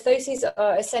about, orthoses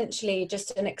are essentially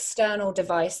just an external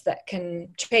device that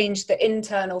can change the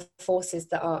internal forces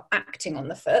that are acting on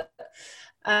the foot.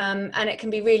 And it can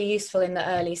be really useful in the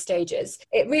early stages.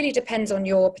 It really depends on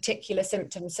your particular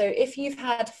symptoms. So if you've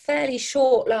had fairly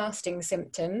short lasting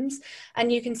symptoms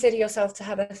and you consider yourself to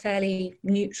have a fairly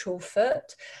neutral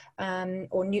foot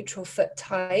or neutral foot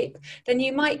type, then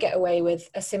you might get away with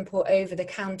a simple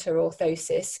over-the-counter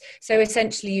orthosis. So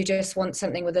essentially you just want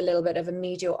something with a little bit of a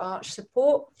medial arch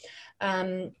support.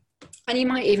 And you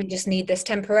might even just need this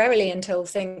temporarily until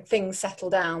things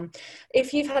settle down.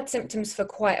 If you've had symptoms for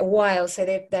quite a while, so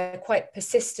they're quite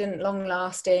persistent,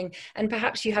 long-lasting, and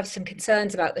perhaps you have some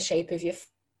concerns about the shape of your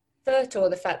foot or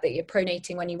the fact that you're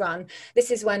pronating when you run, this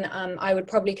is when I would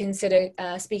probably consider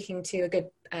speaking to a good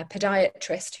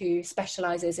podiatrist who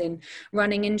specializes in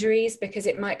running injuries, because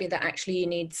it might be that actually you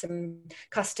need some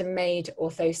custom-made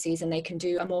orthoses and they can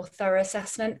do a more thorough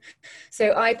assessment.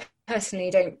 So I personally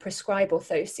don't prescribe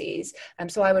orthoses,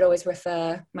 so I would always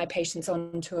refer my patients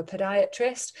on to a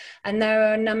podiatrist, and there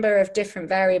are a number of different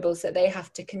variables that they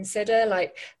have to consider,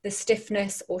 like the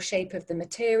stiffness or shape of the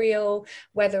material,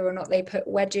 whether or not they put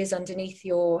wedges underneath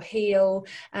your heel,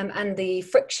 and the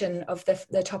friction of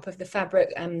the top of the fabric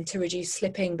to reduce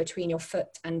slipping between your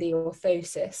foot and the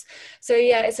orthosis. So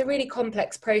yeah, it's a really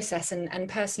complex process, and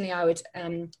personally I would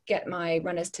get my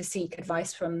runners to seek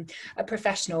advice from a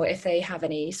professional if they have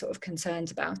any sort of concerns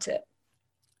about it.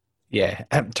 Yeah,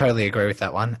 I totally agree with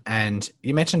that one. And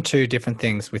you mentioned two different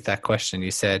things with that question. You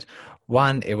said,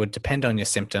 one, it would depend on your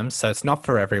symptoms. So it's not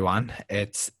for everyone.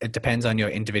 It depends on your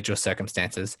individual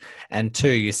circumstances. And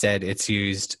two, you said it's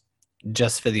used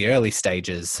just for the early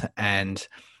stages, and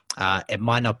it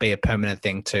might not be a permanent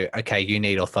thing to, okay, you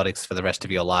need orthotics for the rest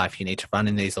of your life. You need to run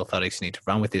in these orthotics. You need to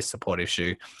run with this supportive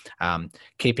shoe.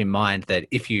 Keep in mind that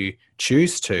if you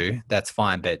choose to, that's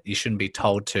fine, but you shouldn't be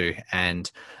told to. And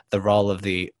the role of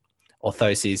the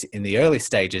orthoses in the early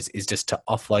stages is just to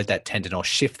offload that tendon or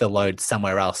shift the load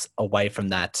somewhere else away from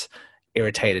that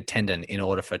irritated tendon in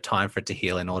order for time for it to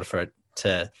heal, in order for it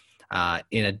to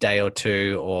in a day or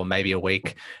two or maybe a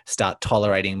week, start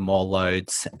tolerating more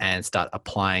loads and start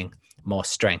applying more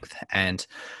strength. And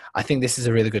I think this is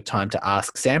a really good time to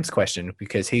ask Sam's question,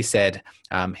 because he said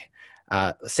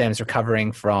Sam's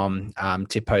recovering from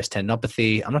tib post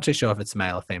tendinopathy. I'm not too sure if it's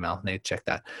male or female. Need to check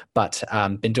that. But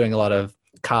been doing a lot of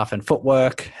calf and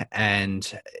footwork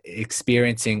and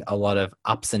experiencing a lot of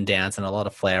ups and downs and a lot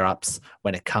of flare-ups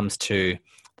when it comes to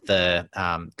the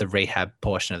rehab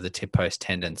portion of the tib post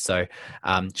tendon. So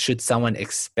should someone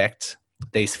expect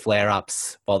these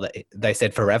flare-ups? Well, they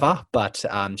said forever, but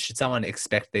should someone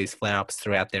expect these flare-ups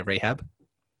throughout their rehab?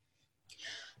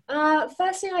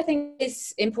 First thing I think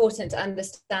is important to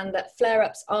understand that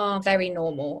flare-ups are very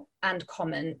normal and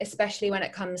common, especially when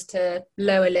it comes to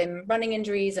lower limb running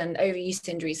injuries and overuse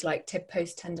injuries like tib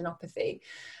post tendinopathy.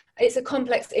 It's a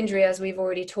complex injury, as we've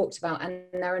already talked about, and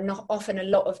there are not often a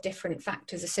lot of different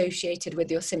factors associated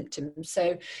with your symptoms.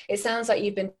 So it sounds like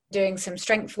you've been doing some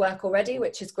strength work already,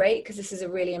 which is great because this is a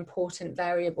really important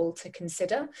variable to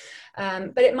consider.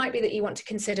 But it might be that you want to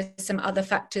consider some other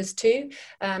factors too.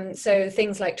 So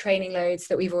things like training loads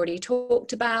that we've already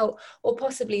talked about, or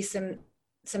possibly some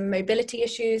mobility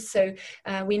issues. So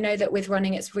we know that with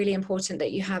running, it's really important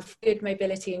that you have good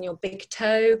mobility in your big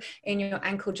toe, in your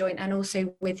ankle joint, and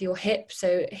also with your hip.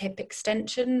 So hip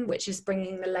extension, which is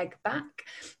bringing the leg back.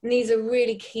 And these are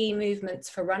really key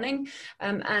movements for running.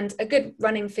 And a good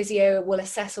running physio will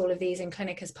assess all of these in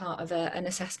clinic as part of an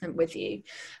assessment with you.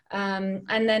 And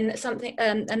then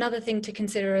another thing to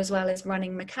consider as well is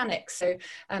running mechanics. So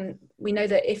we know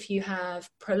that if you have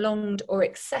prolonged or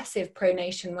excessive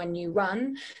pronation when you run,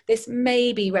 this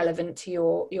may be relevant to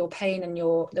your pain and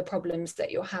the problems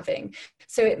that you're having.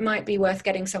 So it might be worth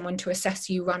getting someone to assess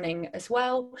you running as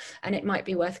well, and it might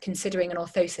be worth considering an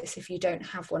orthosis if you don't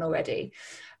have one already.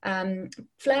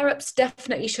 Flare-ups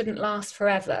definitely shouldn't last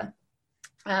forever.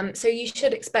 So you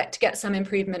should expect to get some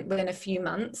improvement within a few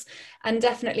months, and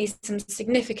definitely some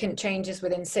significant changes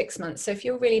within 6 months. So if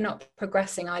you're really not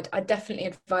progressing, I'd definitely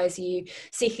advise you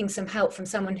seeking some help from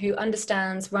someone who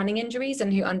understands running injuries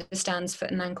and who understands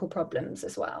foot and ankle problems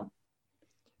as well.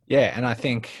 Yeah, and I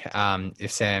think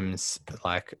if Sam's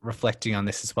like reflecting on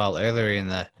this as well earlier in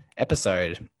the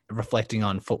episode, reflecting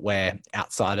on footwear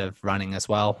outside of running as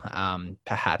well,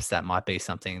 perhaps that might be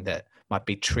something that might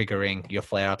be triggering your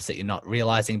flare-ups that you're not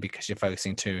realizing because you're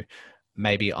focusing too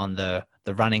maybe on the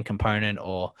running component,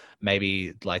 or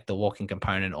maybe like the walking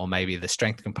component, or maybe the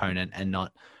strength component, and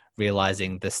not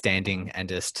realizing the standing and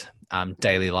just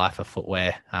daily life of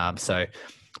footwear. So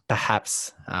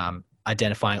perhaps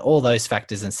identifying all those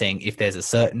factors and seeing if there's a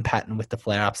certain pattern with the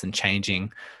flare-ups and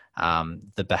changing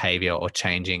the behavior or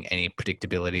changing any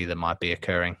predictability that might be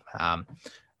occurring.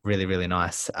 Really, really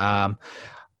nice.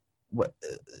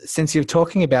 Since you're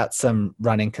talking about some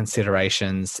running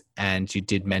considerations, and you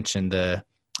did mention the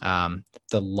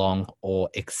long or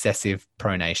excessive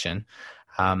pronation,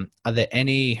 are there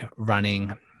any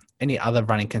other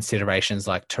running considerations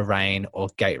like terrain or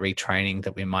gait retraining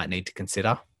that we might need to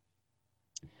consider?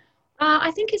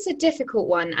 I think it's a difficult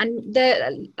one,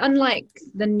 and unlike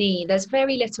the knee, there's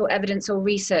very little evidence or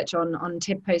research on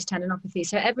tib post tendinopathy.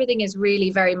 So everything is really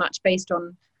very much based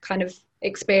on kind of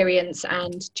experience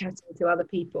and chatting to other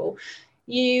people.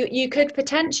 You could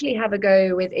potentially have a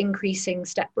go with increasing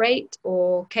step rate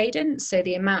or cadence, so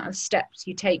the amount of steps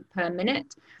you take per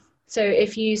minute. So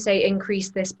if you say increase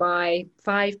this by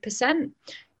 5%,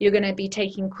 you're going to be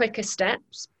taking quicker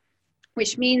steps,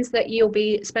 which means that you'll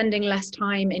be spending less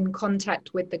time in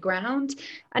contact with the ground.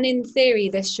 And in theory,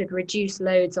 this should reduce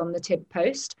loads on the tib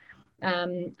post.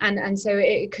 And so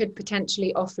it could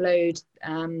potentially offload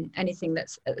anything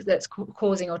that's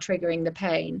causing or triggering the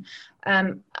pain.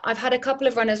 I've had a couple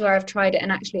of runners where I've tried it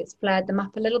and actually it's flared them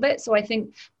up a little bit. So I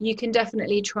think you can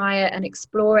definitely try it and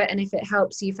explore it. And if it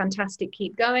helps you, fantastic,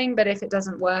 keep going. But if it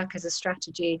doesn't work as a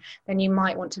strategy, then you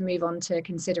might want to move on to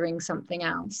considering something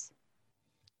else.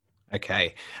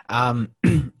 Okay.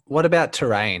 What about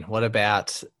terrain? What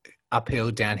about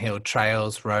uphill, downhill,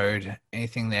 trails, road?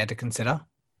 Anything there to consider?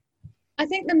 I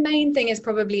think the main thing is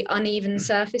probably uneven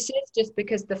surfaces, just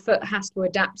because the foot has to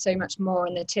adapt so much more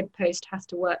and the tib post has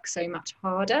to work so much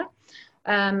harder.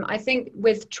 I think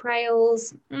with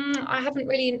trails, I haven't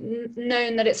really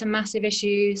known that it's a massive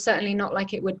issue, certainly not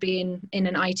like it would be in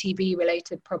an ITB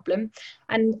related problem.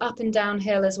 And up and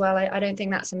downhill as well, I don't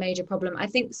think that's a major problem. I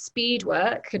think speed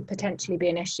work could potentially be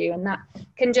an issue, and that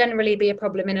can generally be a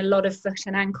problem in a lot of foot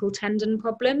and ankle tendon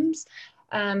problems.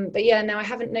 But yeah, no, I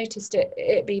haven't noticed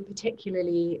it be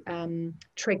particularly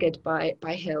triggered by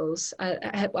hills.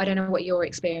 I don't know what your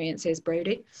experience is,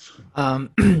 Brodie.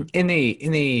 In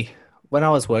the when I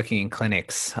was working in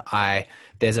clinics,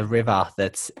 there's a river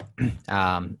that's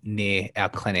near our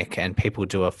clinic, and people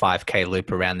do a 5K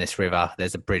loop around this river.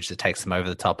 There's a bridge that takes them over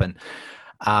the top,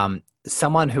 and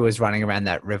someone who was running around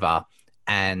that river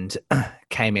and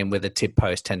came in with a tib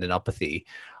post tendinopathy,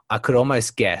 I could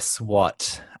almost guess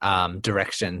what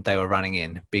direction they were running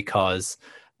in, because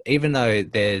even though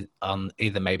they're on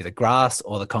either maybe the grass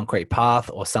or the concrete path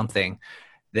or something,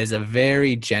 there's a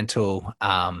very gentle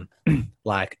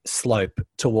like slope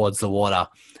towards the water.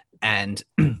 And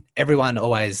everyone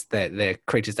always, they're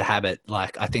creatures of habit.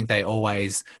 Like, I think they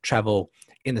always travel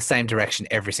in the same direction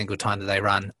every single time that they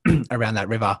run around that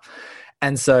river.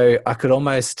 And so I could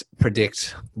almost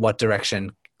predict what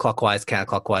direction, clockwise,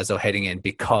 counterclockwise, or heading in,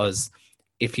 because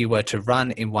if you were to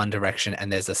run in one direction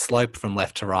and there's a slope from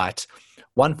left to right,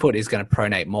 one foot is going to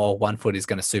pronate more, one foot is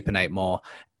going to supinate more.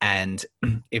 And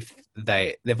if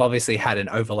they've obviously had an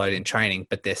overload in training,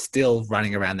 but they're still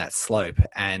running around that slope.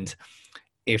 And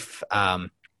if, I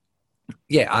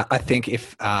think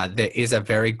if there is a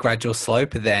very gradual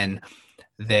slope, then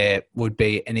there would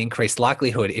be an increased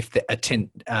likelihood, if a tib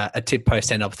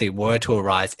post tendinopathy were to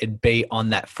arise, it'd be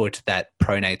on that foot that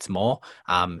pronates more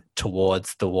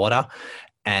towards the water.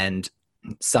 And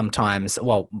sometimes,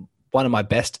 one of my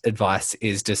best advice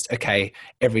is just, okay,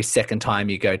 every second time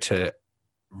you go to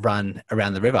run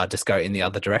around the river, just go in the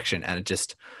other direction, and it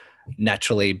just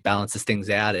naturally balances things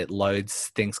out. It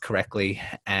loads things correctly.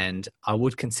 And I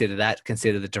would consider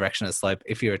the direction of the slope.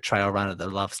 If you're a trail runner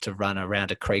that loves to run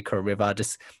around a creek or a river,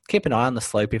 just keep an eye on the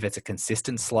slope if it's a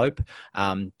consistent slope,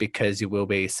 because you will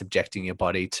be subjecting your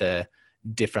body to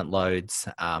different loads,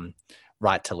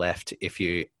 right to left, if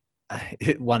you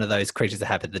one of those creatures of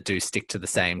habit that do stick to the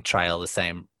same trail, the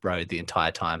same road the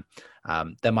entire time.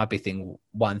 That might be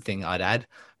one thing I'd add,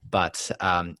 but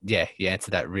you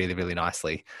answered that really, really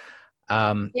nicely.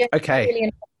 Okay. Really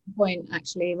important point,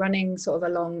 actually, running sort of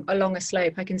along a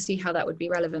slope. I can see how that would be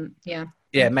relevant. Yeah.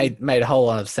 Yeah, it made a whole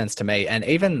lot of sense to me. And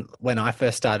even when I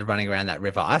first started running around that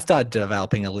river, I started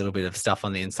developing a little bit of stuff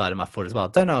on the inside of my foot as well.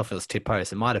 Don't know if it was tib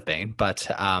post, it might have been, but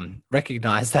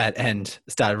recognized that and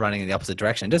started running in the opposite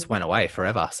direction. It just went away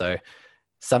forever. So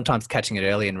sometimes catching it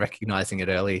early and recognizing it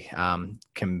early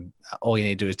all you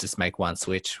need to do is just make one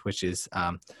switch, which is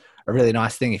a really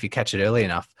nice thing if you catch it early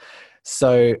enough.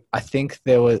 So I think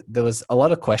there was a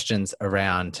lot of questions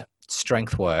around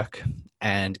strength work.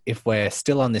 And if we're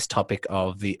still on this topic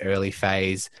of the early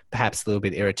phase, perhaps a little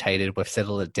bit irritated, we've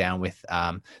settled it down with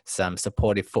some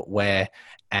supportive footwear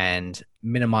and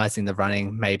minimizing the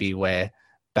running. Maybe we're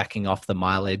backing off the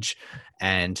mileage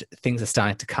and things are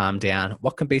starting to calm down.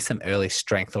 What can be some early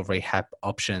strength or rehab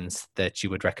options that you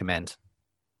would recommend?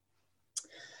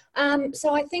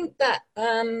 So I think that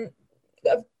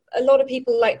a lot of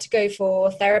people like to go for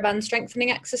TheraBand strengthening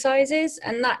exercises,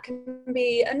 and that can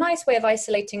be a nice way of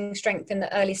isolating strength in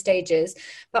the early stages.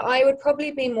 But I would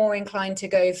probably be more inclined to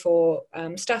go for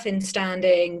stuff in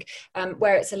standing,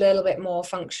 where it's a little bit more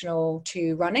functional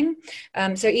to running.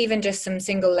 So even just some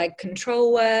single leg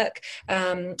control work,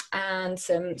 and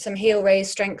some heel raise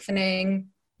strengthening,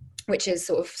 which is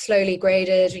sort of slowly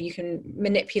graded. You can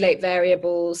manipulate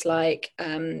variables like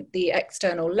the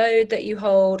external load that you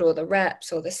hold, or the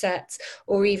reps, or the sets,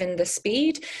 or even the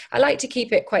speed. I like to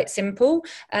keep it quite simple,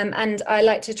 and I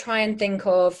like to try and think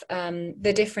of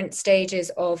the different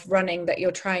stages of running that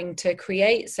you're trying to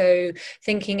create. So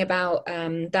thinking about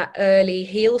that early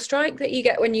heel strike that you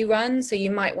get when you run. So you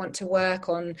might want to work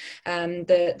on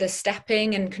the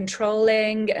stepping and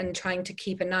controlling, and trying to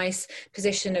keep a nice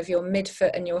position of your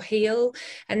midfoot and your heel.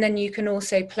 And then you can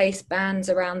also place bands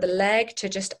around the leg to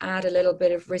just add a little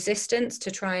bit of resistance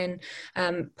to try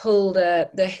and pull the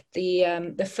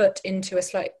foot into a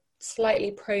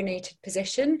slightly pronated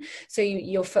position. So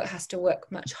your foot has to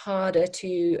work much harder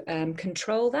to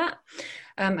control that.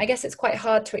 I guess it's quite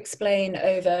hard to explain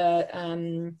over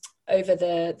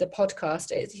the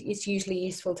podcast. It's usually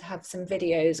useful to have some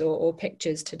videos or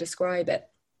pictures to describe it.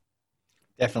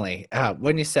 Definitely.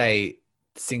 When you say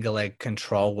single leg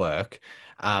control work,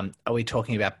 are we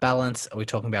talking about balance? Are we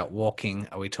talking about walking?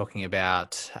 Are we talking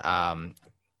about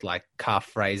like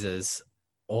calf raises?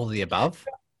 All of the above?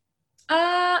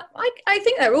 I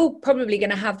think they're all probably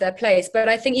going to have their place, but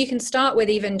I think you can start with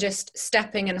even just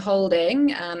stepping and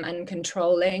holding and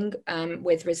controlling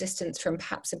with resistance from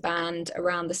perhaps a band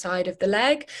around the side of the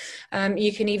leg.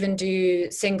 You can even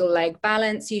do single leg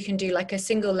balance. You can do like a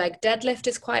single leg deadlift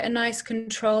is quite a nice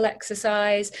control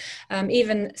exercise.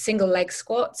 Even single leg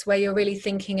squats, where you're really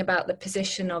thinking about the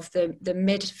position of the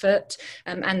midfoot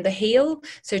and the heel.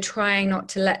 So trying not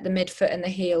to let the midfoot and the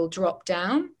heel drop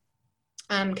down.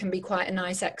 can be quite a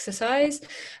nice exercise,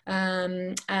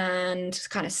 and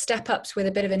kind of step ups with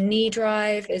a bit of a knee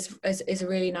drive is a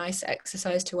really nice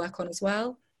exercise to work on as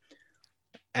well.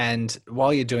 And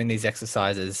while you're doing these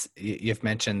exercises, you've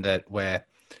mentioned that we're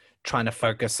trying to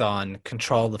focus on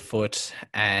control of the foot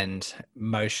and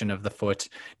motion of the foot.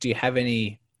 Do you have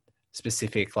any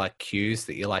specific like cues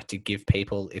that you like to give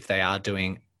people if they are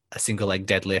doing a single leg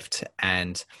deadlift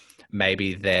and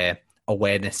maybe their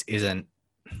awareness isn't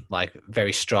like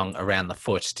very strong around the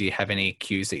foot? Do you have any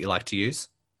cues that you like to use?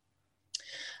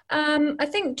 I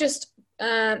think just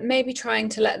maybe trying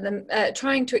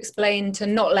to explain to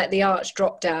not let the arch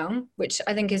drop down, which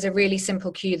I think is a really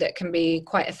simple cue that can be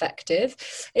quite effective.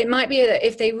 It might be that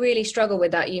if they really struggle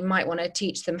with that, you might want to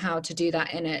teach them how to do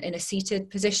that in a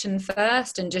seated position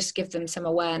first, and just give them some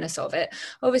awareness of it.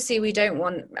 Obviously, we don't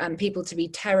want people to be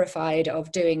terrified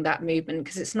of doing that movement,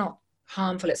 because it's not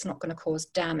harmful, it's not going to cause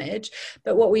damage.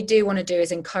 But what we do want to do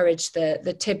is encourage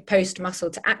the tib post muscle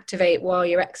to activate while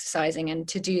you're exercising, and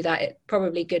to do that, it's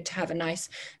probably good to have a nice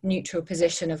neutral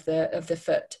position of the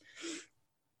foot.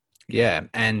 Yeah.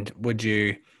 And would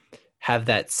you have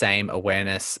that same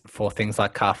awareness for things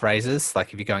like calf raises?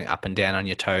 Like if you're going up and down on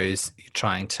your toes, you're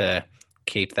trying to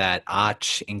keep that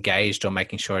arch engaged or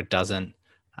making sure it doesn't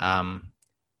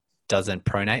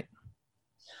pronate?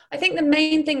 I think the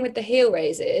main thing with the heel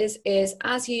raises is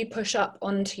as you push up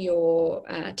onto your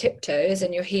tiptoes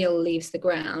and your heel leaves the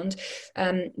ground,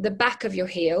 the back of your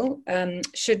heel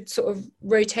should sort of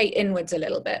rotate inwards a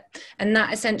little bit. And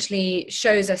that essentially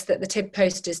shows us that the tib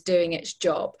post is doing its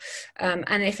job.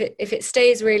 And if it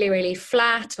stays really, really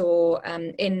flat, or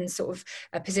in sort of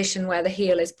a position where the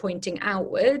heel is pointing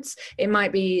outwards, it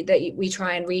might be that we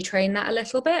try and retrain that a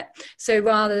little bit. So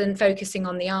rather than focusing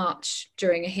on the arch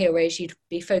during a heel raise, you'd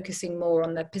be focusing more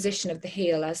on the position of the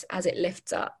heel as it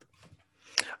lifts up.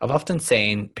 I've often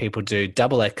seen people do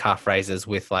double leg calf raises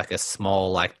with like a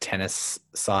small, like tennis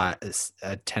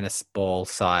ball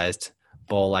sized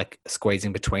ball, like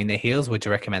squeezing between their heels. Would you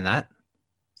recommend that?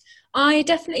 I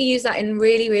definitely use that in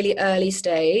really, really early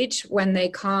stage when they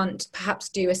can't perhaps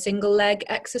do a single leg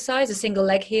exercise, a single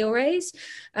leg heel raise,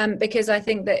 because I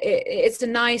think that it's a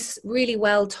nice, really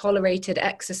well tolerated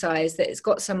exercise that it's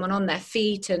got someone on their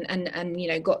feet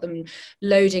and got them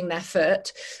loading their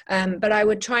foot. But I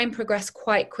would try and progress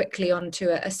quite quickly onto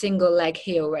a single leg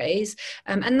heel raise.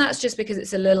 And that's just because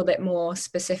it's a little bit more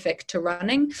specific to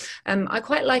running. I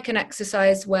quite like an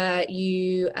exercise where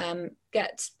you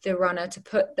get the runner to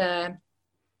put their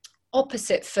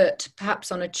opposite foot perhaps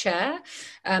on a chair,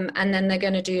 and then they're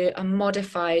going to do a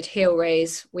modified heel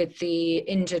raise with the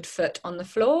injured foot on the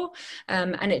floor,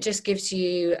 and it just gives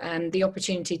you the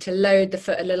opportunity to load the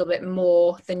foot a little bit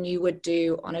more than you would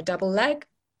do on a double leg.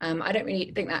 I don't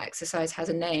really think that exercise has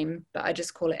a name, but I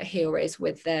just call it a heel raise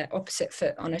with their opposite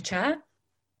foot on a chair.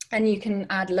 And you can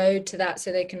add load to that,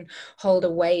 so they can hold a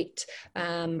weight,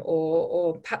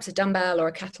 or perhaps a dumbbell or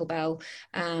a kettlebell,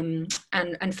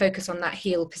 and focus on that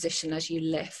heel position as you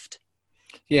lift.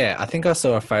 Yeah, I think I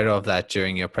saw a photo of that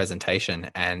during your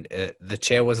presentation, and the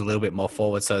chair was a little bit more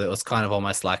forward, so it was kind of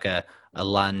almost like a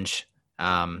lunge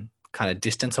kind of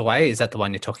distance away. Is that the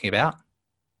one you're talking about?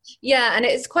 Yeah, and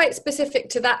it's quite specific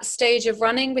to that stage of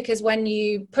running, because when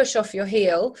you push off your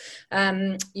heel,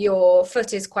 your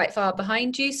foot is quite far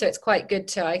behind you, so it's quite good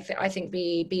to I think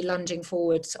be lunging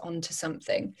forwards onto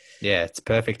something. Yeah, it's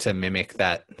perfect to mimic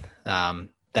that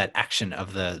that action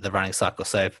of the running cycle.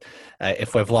 So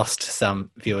if we've lost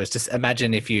some viewers, just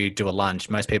imagine if you do a lunge.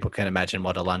 Most people can imagine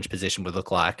what a lunge position would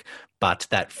look like, but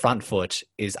that front foot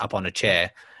is up on a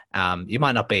chair. You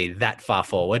might not be that far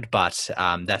forward, but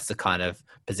that's the kind of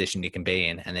position you can be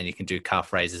in, and then you can do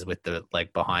calf raises with the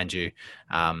leg behind you.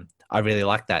 I really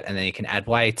like that. And then you can add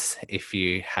weights if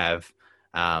you have,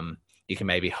 you can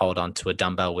maybe hold on to a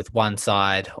dumbbell with one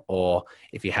side, or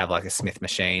if you have like a Smith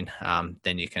machine,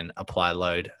 then you can apply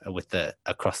load with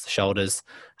across the shoulders.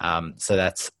 So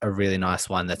that's a really nice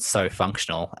one that's so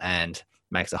functional and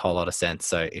makes a whole lot of sense.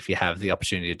 So if you have the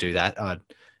opportunity to do that, I'd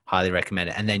highly recommend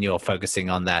it. And then you're focusing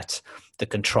on the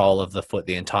control of the foot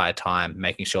the entire time,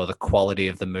 making sure the quality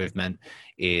of the movement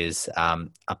is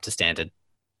up to standard.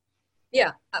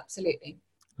 Yeah, absolutely.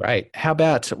 Great. How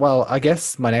about, well, I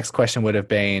guess my next question would have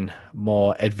been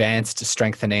more advanced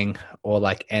strengthening or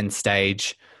like end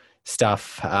stage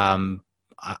stuff.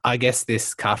 I guess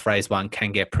this calf raise one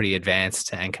can get pretty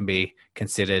advanced and can be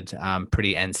considered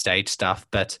pretty end stage stuff,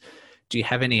 but do you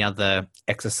have any other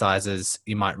exercises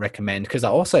you might recommend? Because I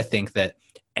also think that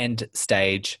end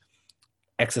stage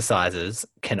exercises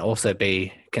can also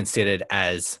be considered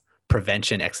as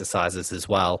prevention exercises as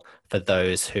well for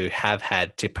those who have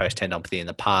had tib post tendinopathy in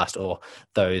the past, or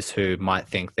those who might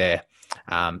think they're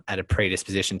at a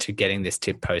predisposition to getting this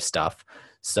tib post stuff.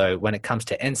 So when it comes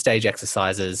to end stage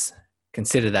exercises,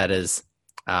 consider that as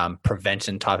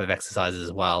prevention type of exercises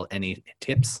as well. Any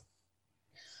tips?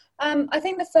 I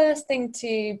think the first thing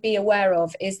to be aware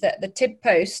of is that the tib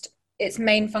post, its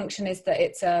main function is that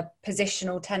it's a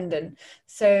positional tendon.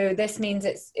 So this means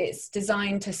it's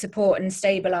designed to support and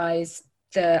stabilize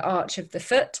the arch of the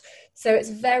foot. So it's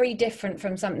very different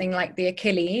from something like the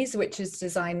Achilles, which is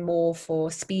designed more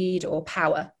for speed or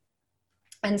power.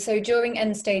 And so during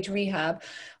end stage rehab,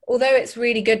 although it's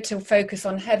really good to focus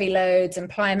on heavy loads and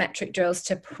plyometric drills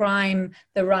to prime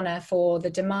the runner for the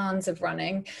demands of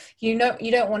running, you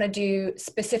don't want to do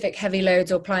specific heavy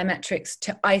loads or plyometrics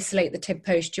to isolate the tib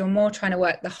post. You're more trying to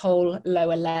work the whole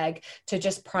lower leg to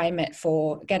just prime it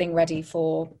for getting ready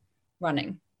for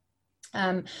running.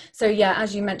 So yeah,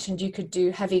 as you mentioned, you could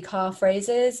do heavy calf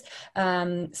raises,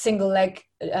 single leg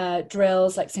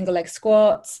drills like single leg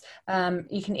squats.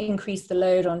 You can increase the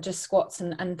load on just squats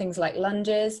and things like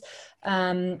lunges.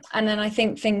 And then I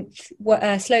think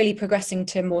slowly progressing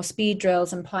to more speed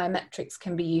drills and plyometrics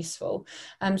can be useful.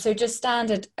 So just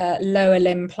standard lower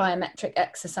limb plyometric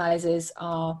exercises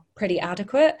are pretty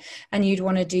adequate, and you'd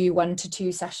want to do 1 to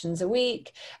 2 sessions a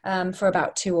week for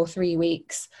about 2 or 3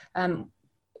 weeks.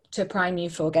 To prime you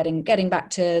for getting back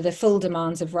to the full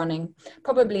demands of running,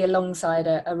 probably alongside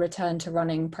a return to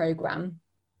running program.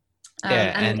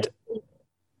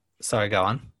 Sorry, go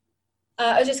on.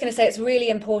 I was just going to say, it's really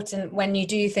important when you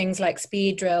do things like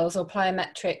speed drills or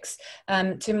plyometrics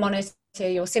to monitor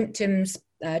your symptoms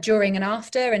during and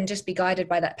after, and just be guided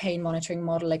by that pain monitoring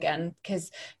model again,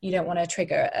 because you don't want to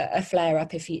trigger a flare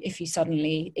up if you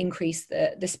suddenly increase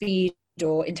the speed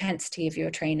or intensity of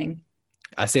your training.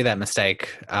 I see that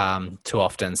mistake too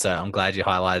often, so I'm glad you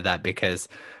highlighted that, because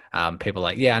people are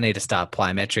like, I need to start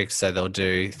plyometrics, so they'll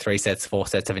do 3 sets, 4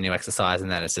 sets of a new exercise, and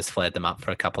then it's just flared them up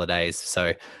for a couple of days.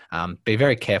 So be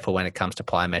very careful when it comes to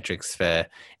plyometrics for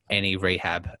any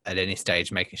rehab at any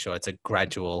stage, making sure it's a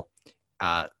gradual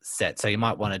set. So you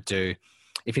might want to do,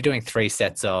 if you're doing 3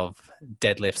 sets of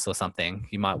deadlifts or something,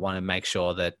 you might want to make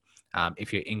sure that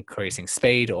if you're increasing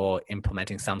speed or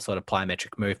implementing some sort of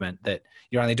plyometric movement, that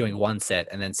you're only doing 1 set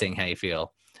and then seeing how you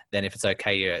feel. Then if it's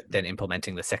okay, you're then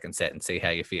implementing the 2nd set and see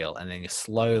how you feel. And then you're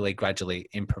slowly, gradually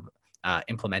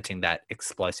implementing that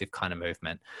explosive kind of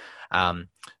movement.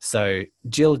 So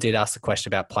Jill did ask a question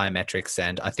about plyometrics,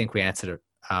 and I think we answered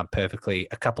it perfectly.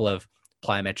 A couple of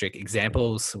plyometric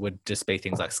examples would just be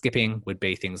things like skipping, would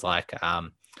be things like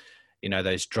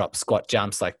those drop squat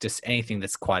jumps, like just anything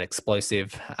that's quite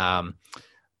explosive.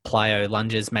 Plyo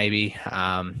lunges, maybe,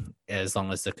 as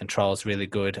long as the control is really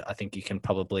good. I think you can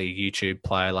probably YouTube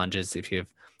plyo lunges if you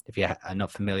are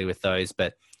not familiar with those.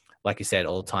 But like you said,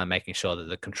 all the time, making sure that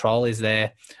the control is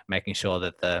there, making sure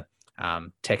that the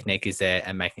technique is there,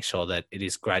 and making sure that it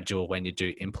is gradual when you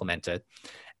do implement it.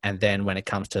 And then when it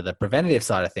comes to the preventative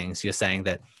side of things, you're saying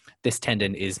that this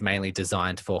tendon is mainly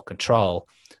designed for control.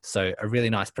 So a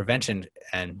really nice prevention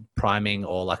and priming,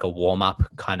 or like a warm-up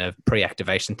kind of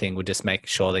pre-activation thing, would just make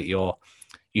sure that you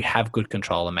have good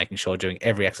control, and making sure during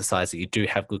every exercise that you do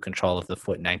have good control of the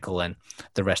foot and ankle and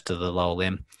the rest of the lower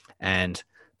limb. And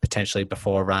potentially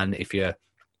before a run, if you're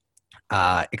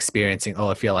experiencing,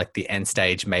 or if you're like the end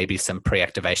stage, maybe some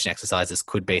pre-activation exercises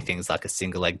could be things like a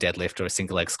single leg deadlift or a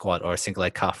single leg squat or a single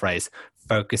leg calf raise,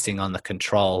 focusing on the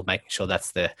control, making sure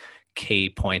that's the key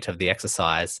point of the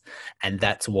exercise, and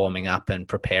that's warming up and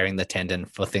preparing the tendon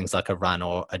for things like a run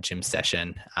or a gym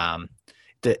session.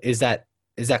 Is that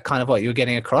kind of what you're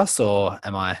getting across, or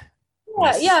am I?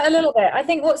 Yeah, a little bit. I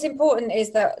think what's important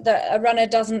is that a runner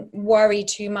doesn't worry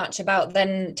too much about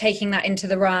then taking that into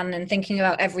the run and thinking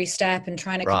about every step and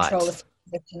trying to control the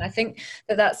position. I think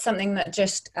that's something that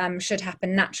just should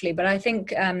happen naturally. But I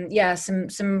think,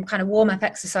 some kind of warm-up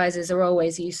exercises are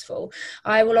always useful.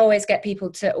 I will always get people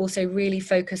to also really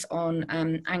focus on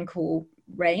ankle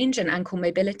range and ankle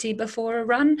mobility before a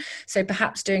run. So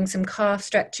perhaps doing some calf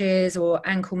stretches or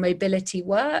ankle mobility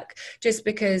work, just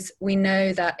because we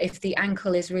know that if the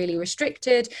ankle is really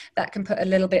restricted, that can put a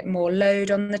little bit more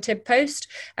load on the tib post.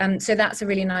 So that's a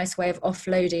really nice way of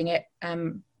offloading it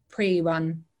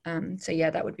pre-run.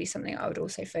 That would be something I would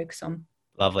also focus on.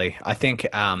 Lovely. I think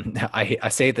I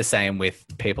see it the same with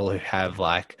people who have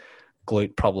like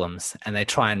glute problems, and they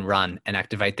try and run and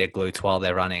activate their glutes while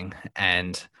they're running.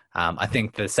 And I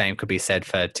think the same could be said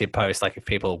for tib post. Like if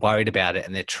people are worried about it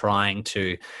and they're trying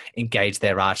to engage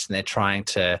their arch and they're trying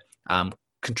to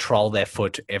control their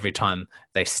foot every time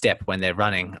they step when they're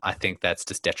running, I think that's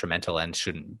just detrimental and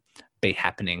shouldn't be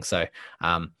happening. So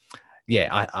yeah,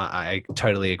 I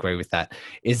totally agree with that.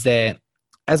 Is there,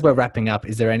 as we're wrapping up,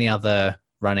 is there any other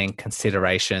running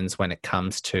considerations when it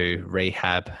comes to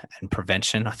rehab and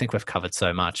prevention? I think we've covered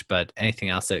so much, but anything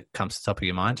else that comes to the top of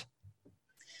your mind?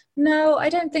 No, I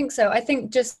don't think so. I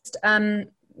think just,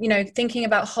 thinking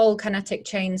about whole kinetic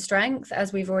chain strength,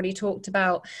 as we've already talked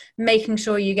about, making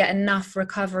sure you get enough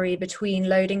recovery between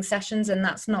loading sessions. And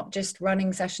that's not just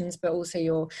running sessions, but also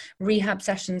your rehab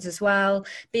sessions as well,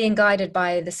 being guided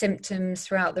by the symptoms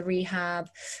throughout the rehab,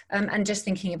 and just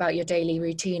thinking about your daily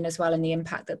routine as well and the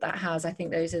impact that that has. I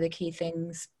think those are the key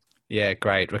things. Yeah,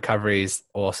 great. Recovery is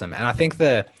awesome. And I think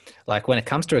when it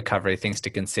comes to recovery, things to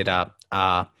consider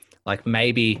are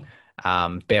maybe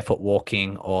barefoot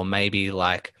walking, or maybe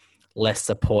less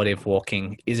supportive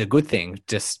walking is a good thing.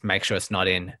 Just make sure it's not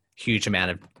in huge amount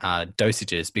of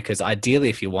dosages, because ideally,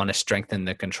 if you want to strengthen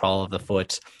the control of the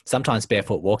foot, sometimes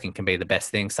barefoot walking can be the best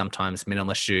thing. Sometimes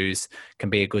minimalist shoes can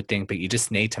be a good thing, but you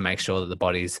just need to make sure that the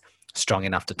body's strong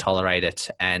enough to tolerate it.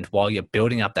 And while you're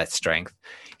building up that strength,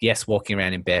 yes, walking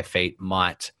around in bare feet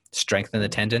might strengthen the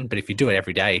tendon, but if you do it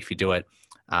every day, if you do it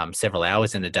several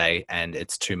hours in a day and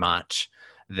it's too much,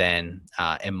 then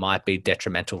it might be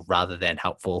detrimental rather than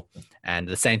helpful. And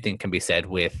the same thing can be said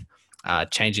with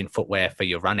changing footwear for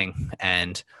your running,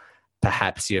 and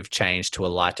perhaps you've changed to a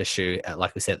lighter shoe.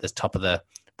 Like we said at the top of the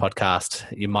podcast,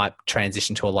 you might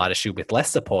transition to a lighter shoe with less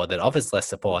support, that offers less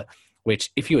support,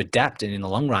 which if you adapt and in the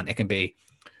long run, it can be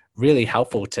really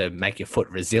helpful to make your foot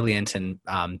resilient and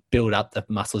build up the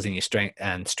muscles in your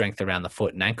strength around the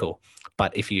foot and ankle.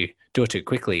 But if you do it too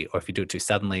quickly, or if you do it too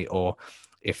suddenly, or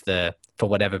if for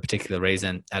whatever particular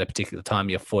reason at a particular time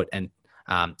your foot and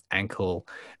ankle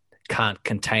can't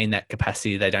contain that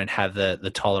capacity, they don't have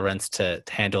the tolerance to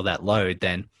handle that load,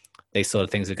 then these sort of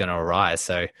things are going to arise.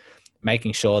 So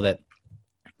making sure that,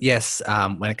 yes,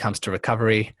 when it comes to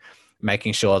recovery,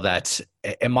 making sure that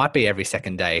it might be every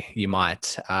second day you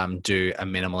might do a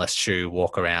minimalist shoe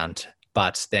walk around,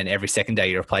 but then every second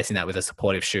day you're replacing that with a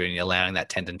supportive shoe, and you're allowing that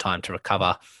tendon time to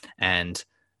recover, and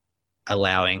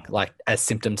allowing, as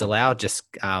symptoms allow, just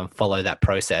follow that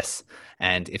process.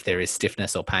 And if there is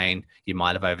stiffness or pain, you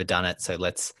might have overdone it. So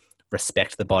let's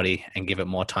respect the body and give it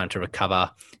more time to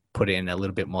recover, put in a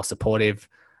little bit more supportive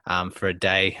for a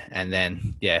day, and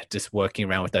then, just working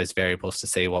around with those variables to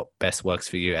see what best works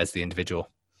for you as the individual.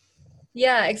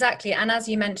 Yeah, exactly. And as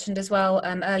you mentioned as well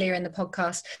earlier in the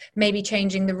podcast, maybe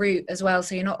changing the route as well.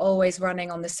 So you're not always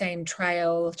running on the same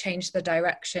trail, change the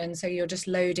direction. So you're just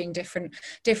loading different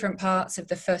parts of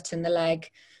the foot and the leg.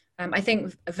 I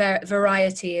think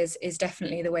variety is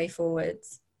definitely the way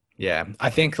forwards. Yeah, I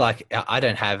think I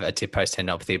don't have a tib post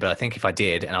tendinopathy, but I think if I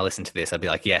did and I listened to this, I'd be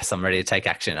like, yes, I'm ready to take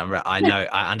action. I know,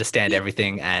 I understand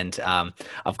everything, and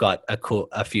I've got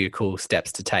a few cool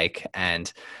steps to take.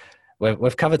 And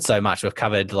we've covered so much. We've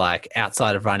covered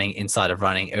outside of running, inside of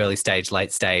running, early stage,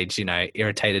 late stage,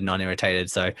 irritated, non-irritated.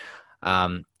 So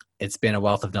it's been a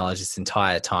wealth of knowledge this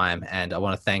entire time. And I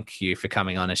want to thank you for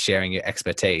coming on and sharing your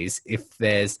expertise. If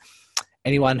there's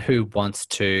anyone who wants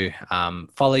to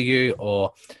follow you,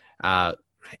 or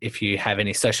if you have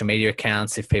any social media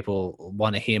accounts, if people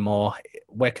want to hear more,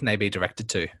 where can they be directed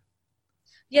to?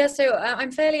 Yeah, so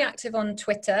I'm fairly active on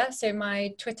Twitter. So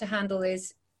my Twitter handle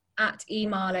is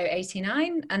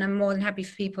 @emarlow89, and I'm more than happy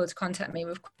for people to contact me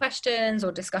with questions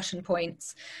or discussion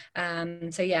points.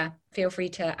 So yeah, feel free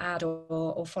to add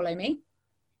or follow me.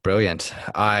 Brilliant.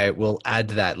 I will add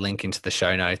that link into the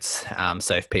show notes.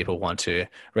 So if people want to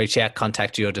reach out,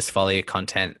 contact you, or just follow your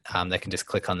content, they can just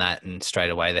click on that, and straight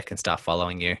away they can start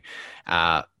following you.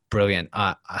 Brilliant.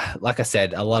 Like I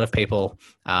said, a lot of people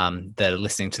that are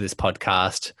listening to this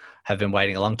podcast have been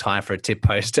waiting a long time for a tib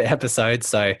post episode.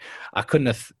 So I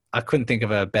couldn't think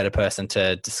of a better person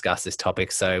to discuss this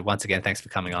topic. So once again, thanks for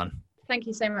coming on. Thank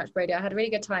you so much, Brady. I had a really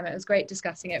good time. It was great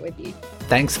discussing it with you.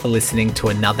 Thanks for listening to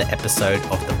another episode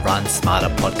of the Run Smarter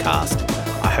podcast.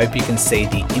 I hope you can see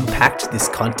the impact this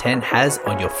content has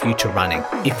on your future running.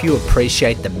 If you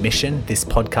appreciate the mission this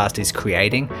podcast is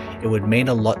creating, it would mean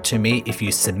a lot to me if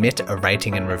you submit a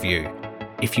rating and review.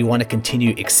 If you want to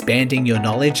continue expanding your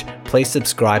knowledge, please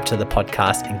subscribe to the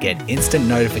podcast and get instant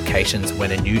notifications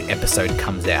when a new episode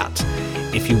comes out.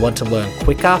 If you want to learn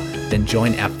quicker, then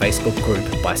join our Facebook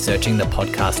group by searching the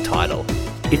podcast title.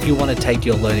 If you want to take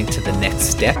your learning to the next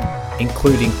step,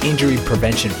 including injury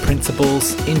prevention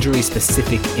principles,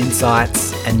 injury-specific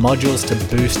insights, and modules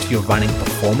to boost your running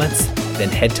performance, then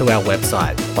head to our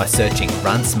website by searching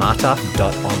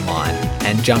runsmarter.online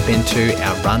and jump into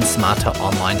our Run Smarter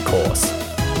online course.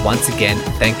 Once again,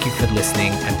 thank you for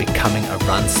listening and becoming a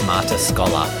Run Smarter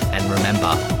scholar. And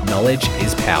remember, knowledge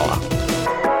is power.